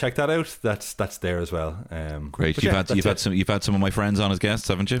you want to check that out, that's there as well. Great. You've had some of my friends on as guests,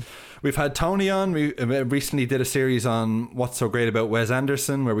 haven't you? We've had Tony on. We recently did a series on What's So Great About Wes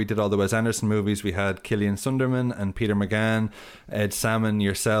Anderson, where we did all the Wes Anderson movies. We had Killian Sunderman and Peter McGann, Ed Salmon,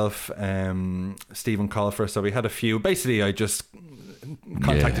 yourself, Stephen Colfer. So we had a few. Basically, I just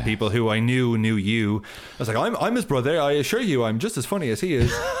contacted people who I knew you. I was like, I'm his brother. I assure you, I'm just as funny as he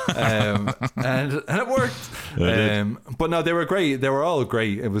is. And it worked. But no, they were great. They were all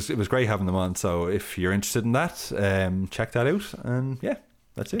great. It was great having them on. So if you're interested in that, check that out. And yeah,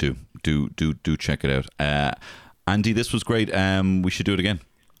 that's it. Do check it out. Andy, this was great. We should do it again.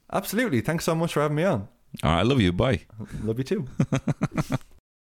 Absolutely. Thanks so much for having me on. All right, I love you. Bye. Love you too.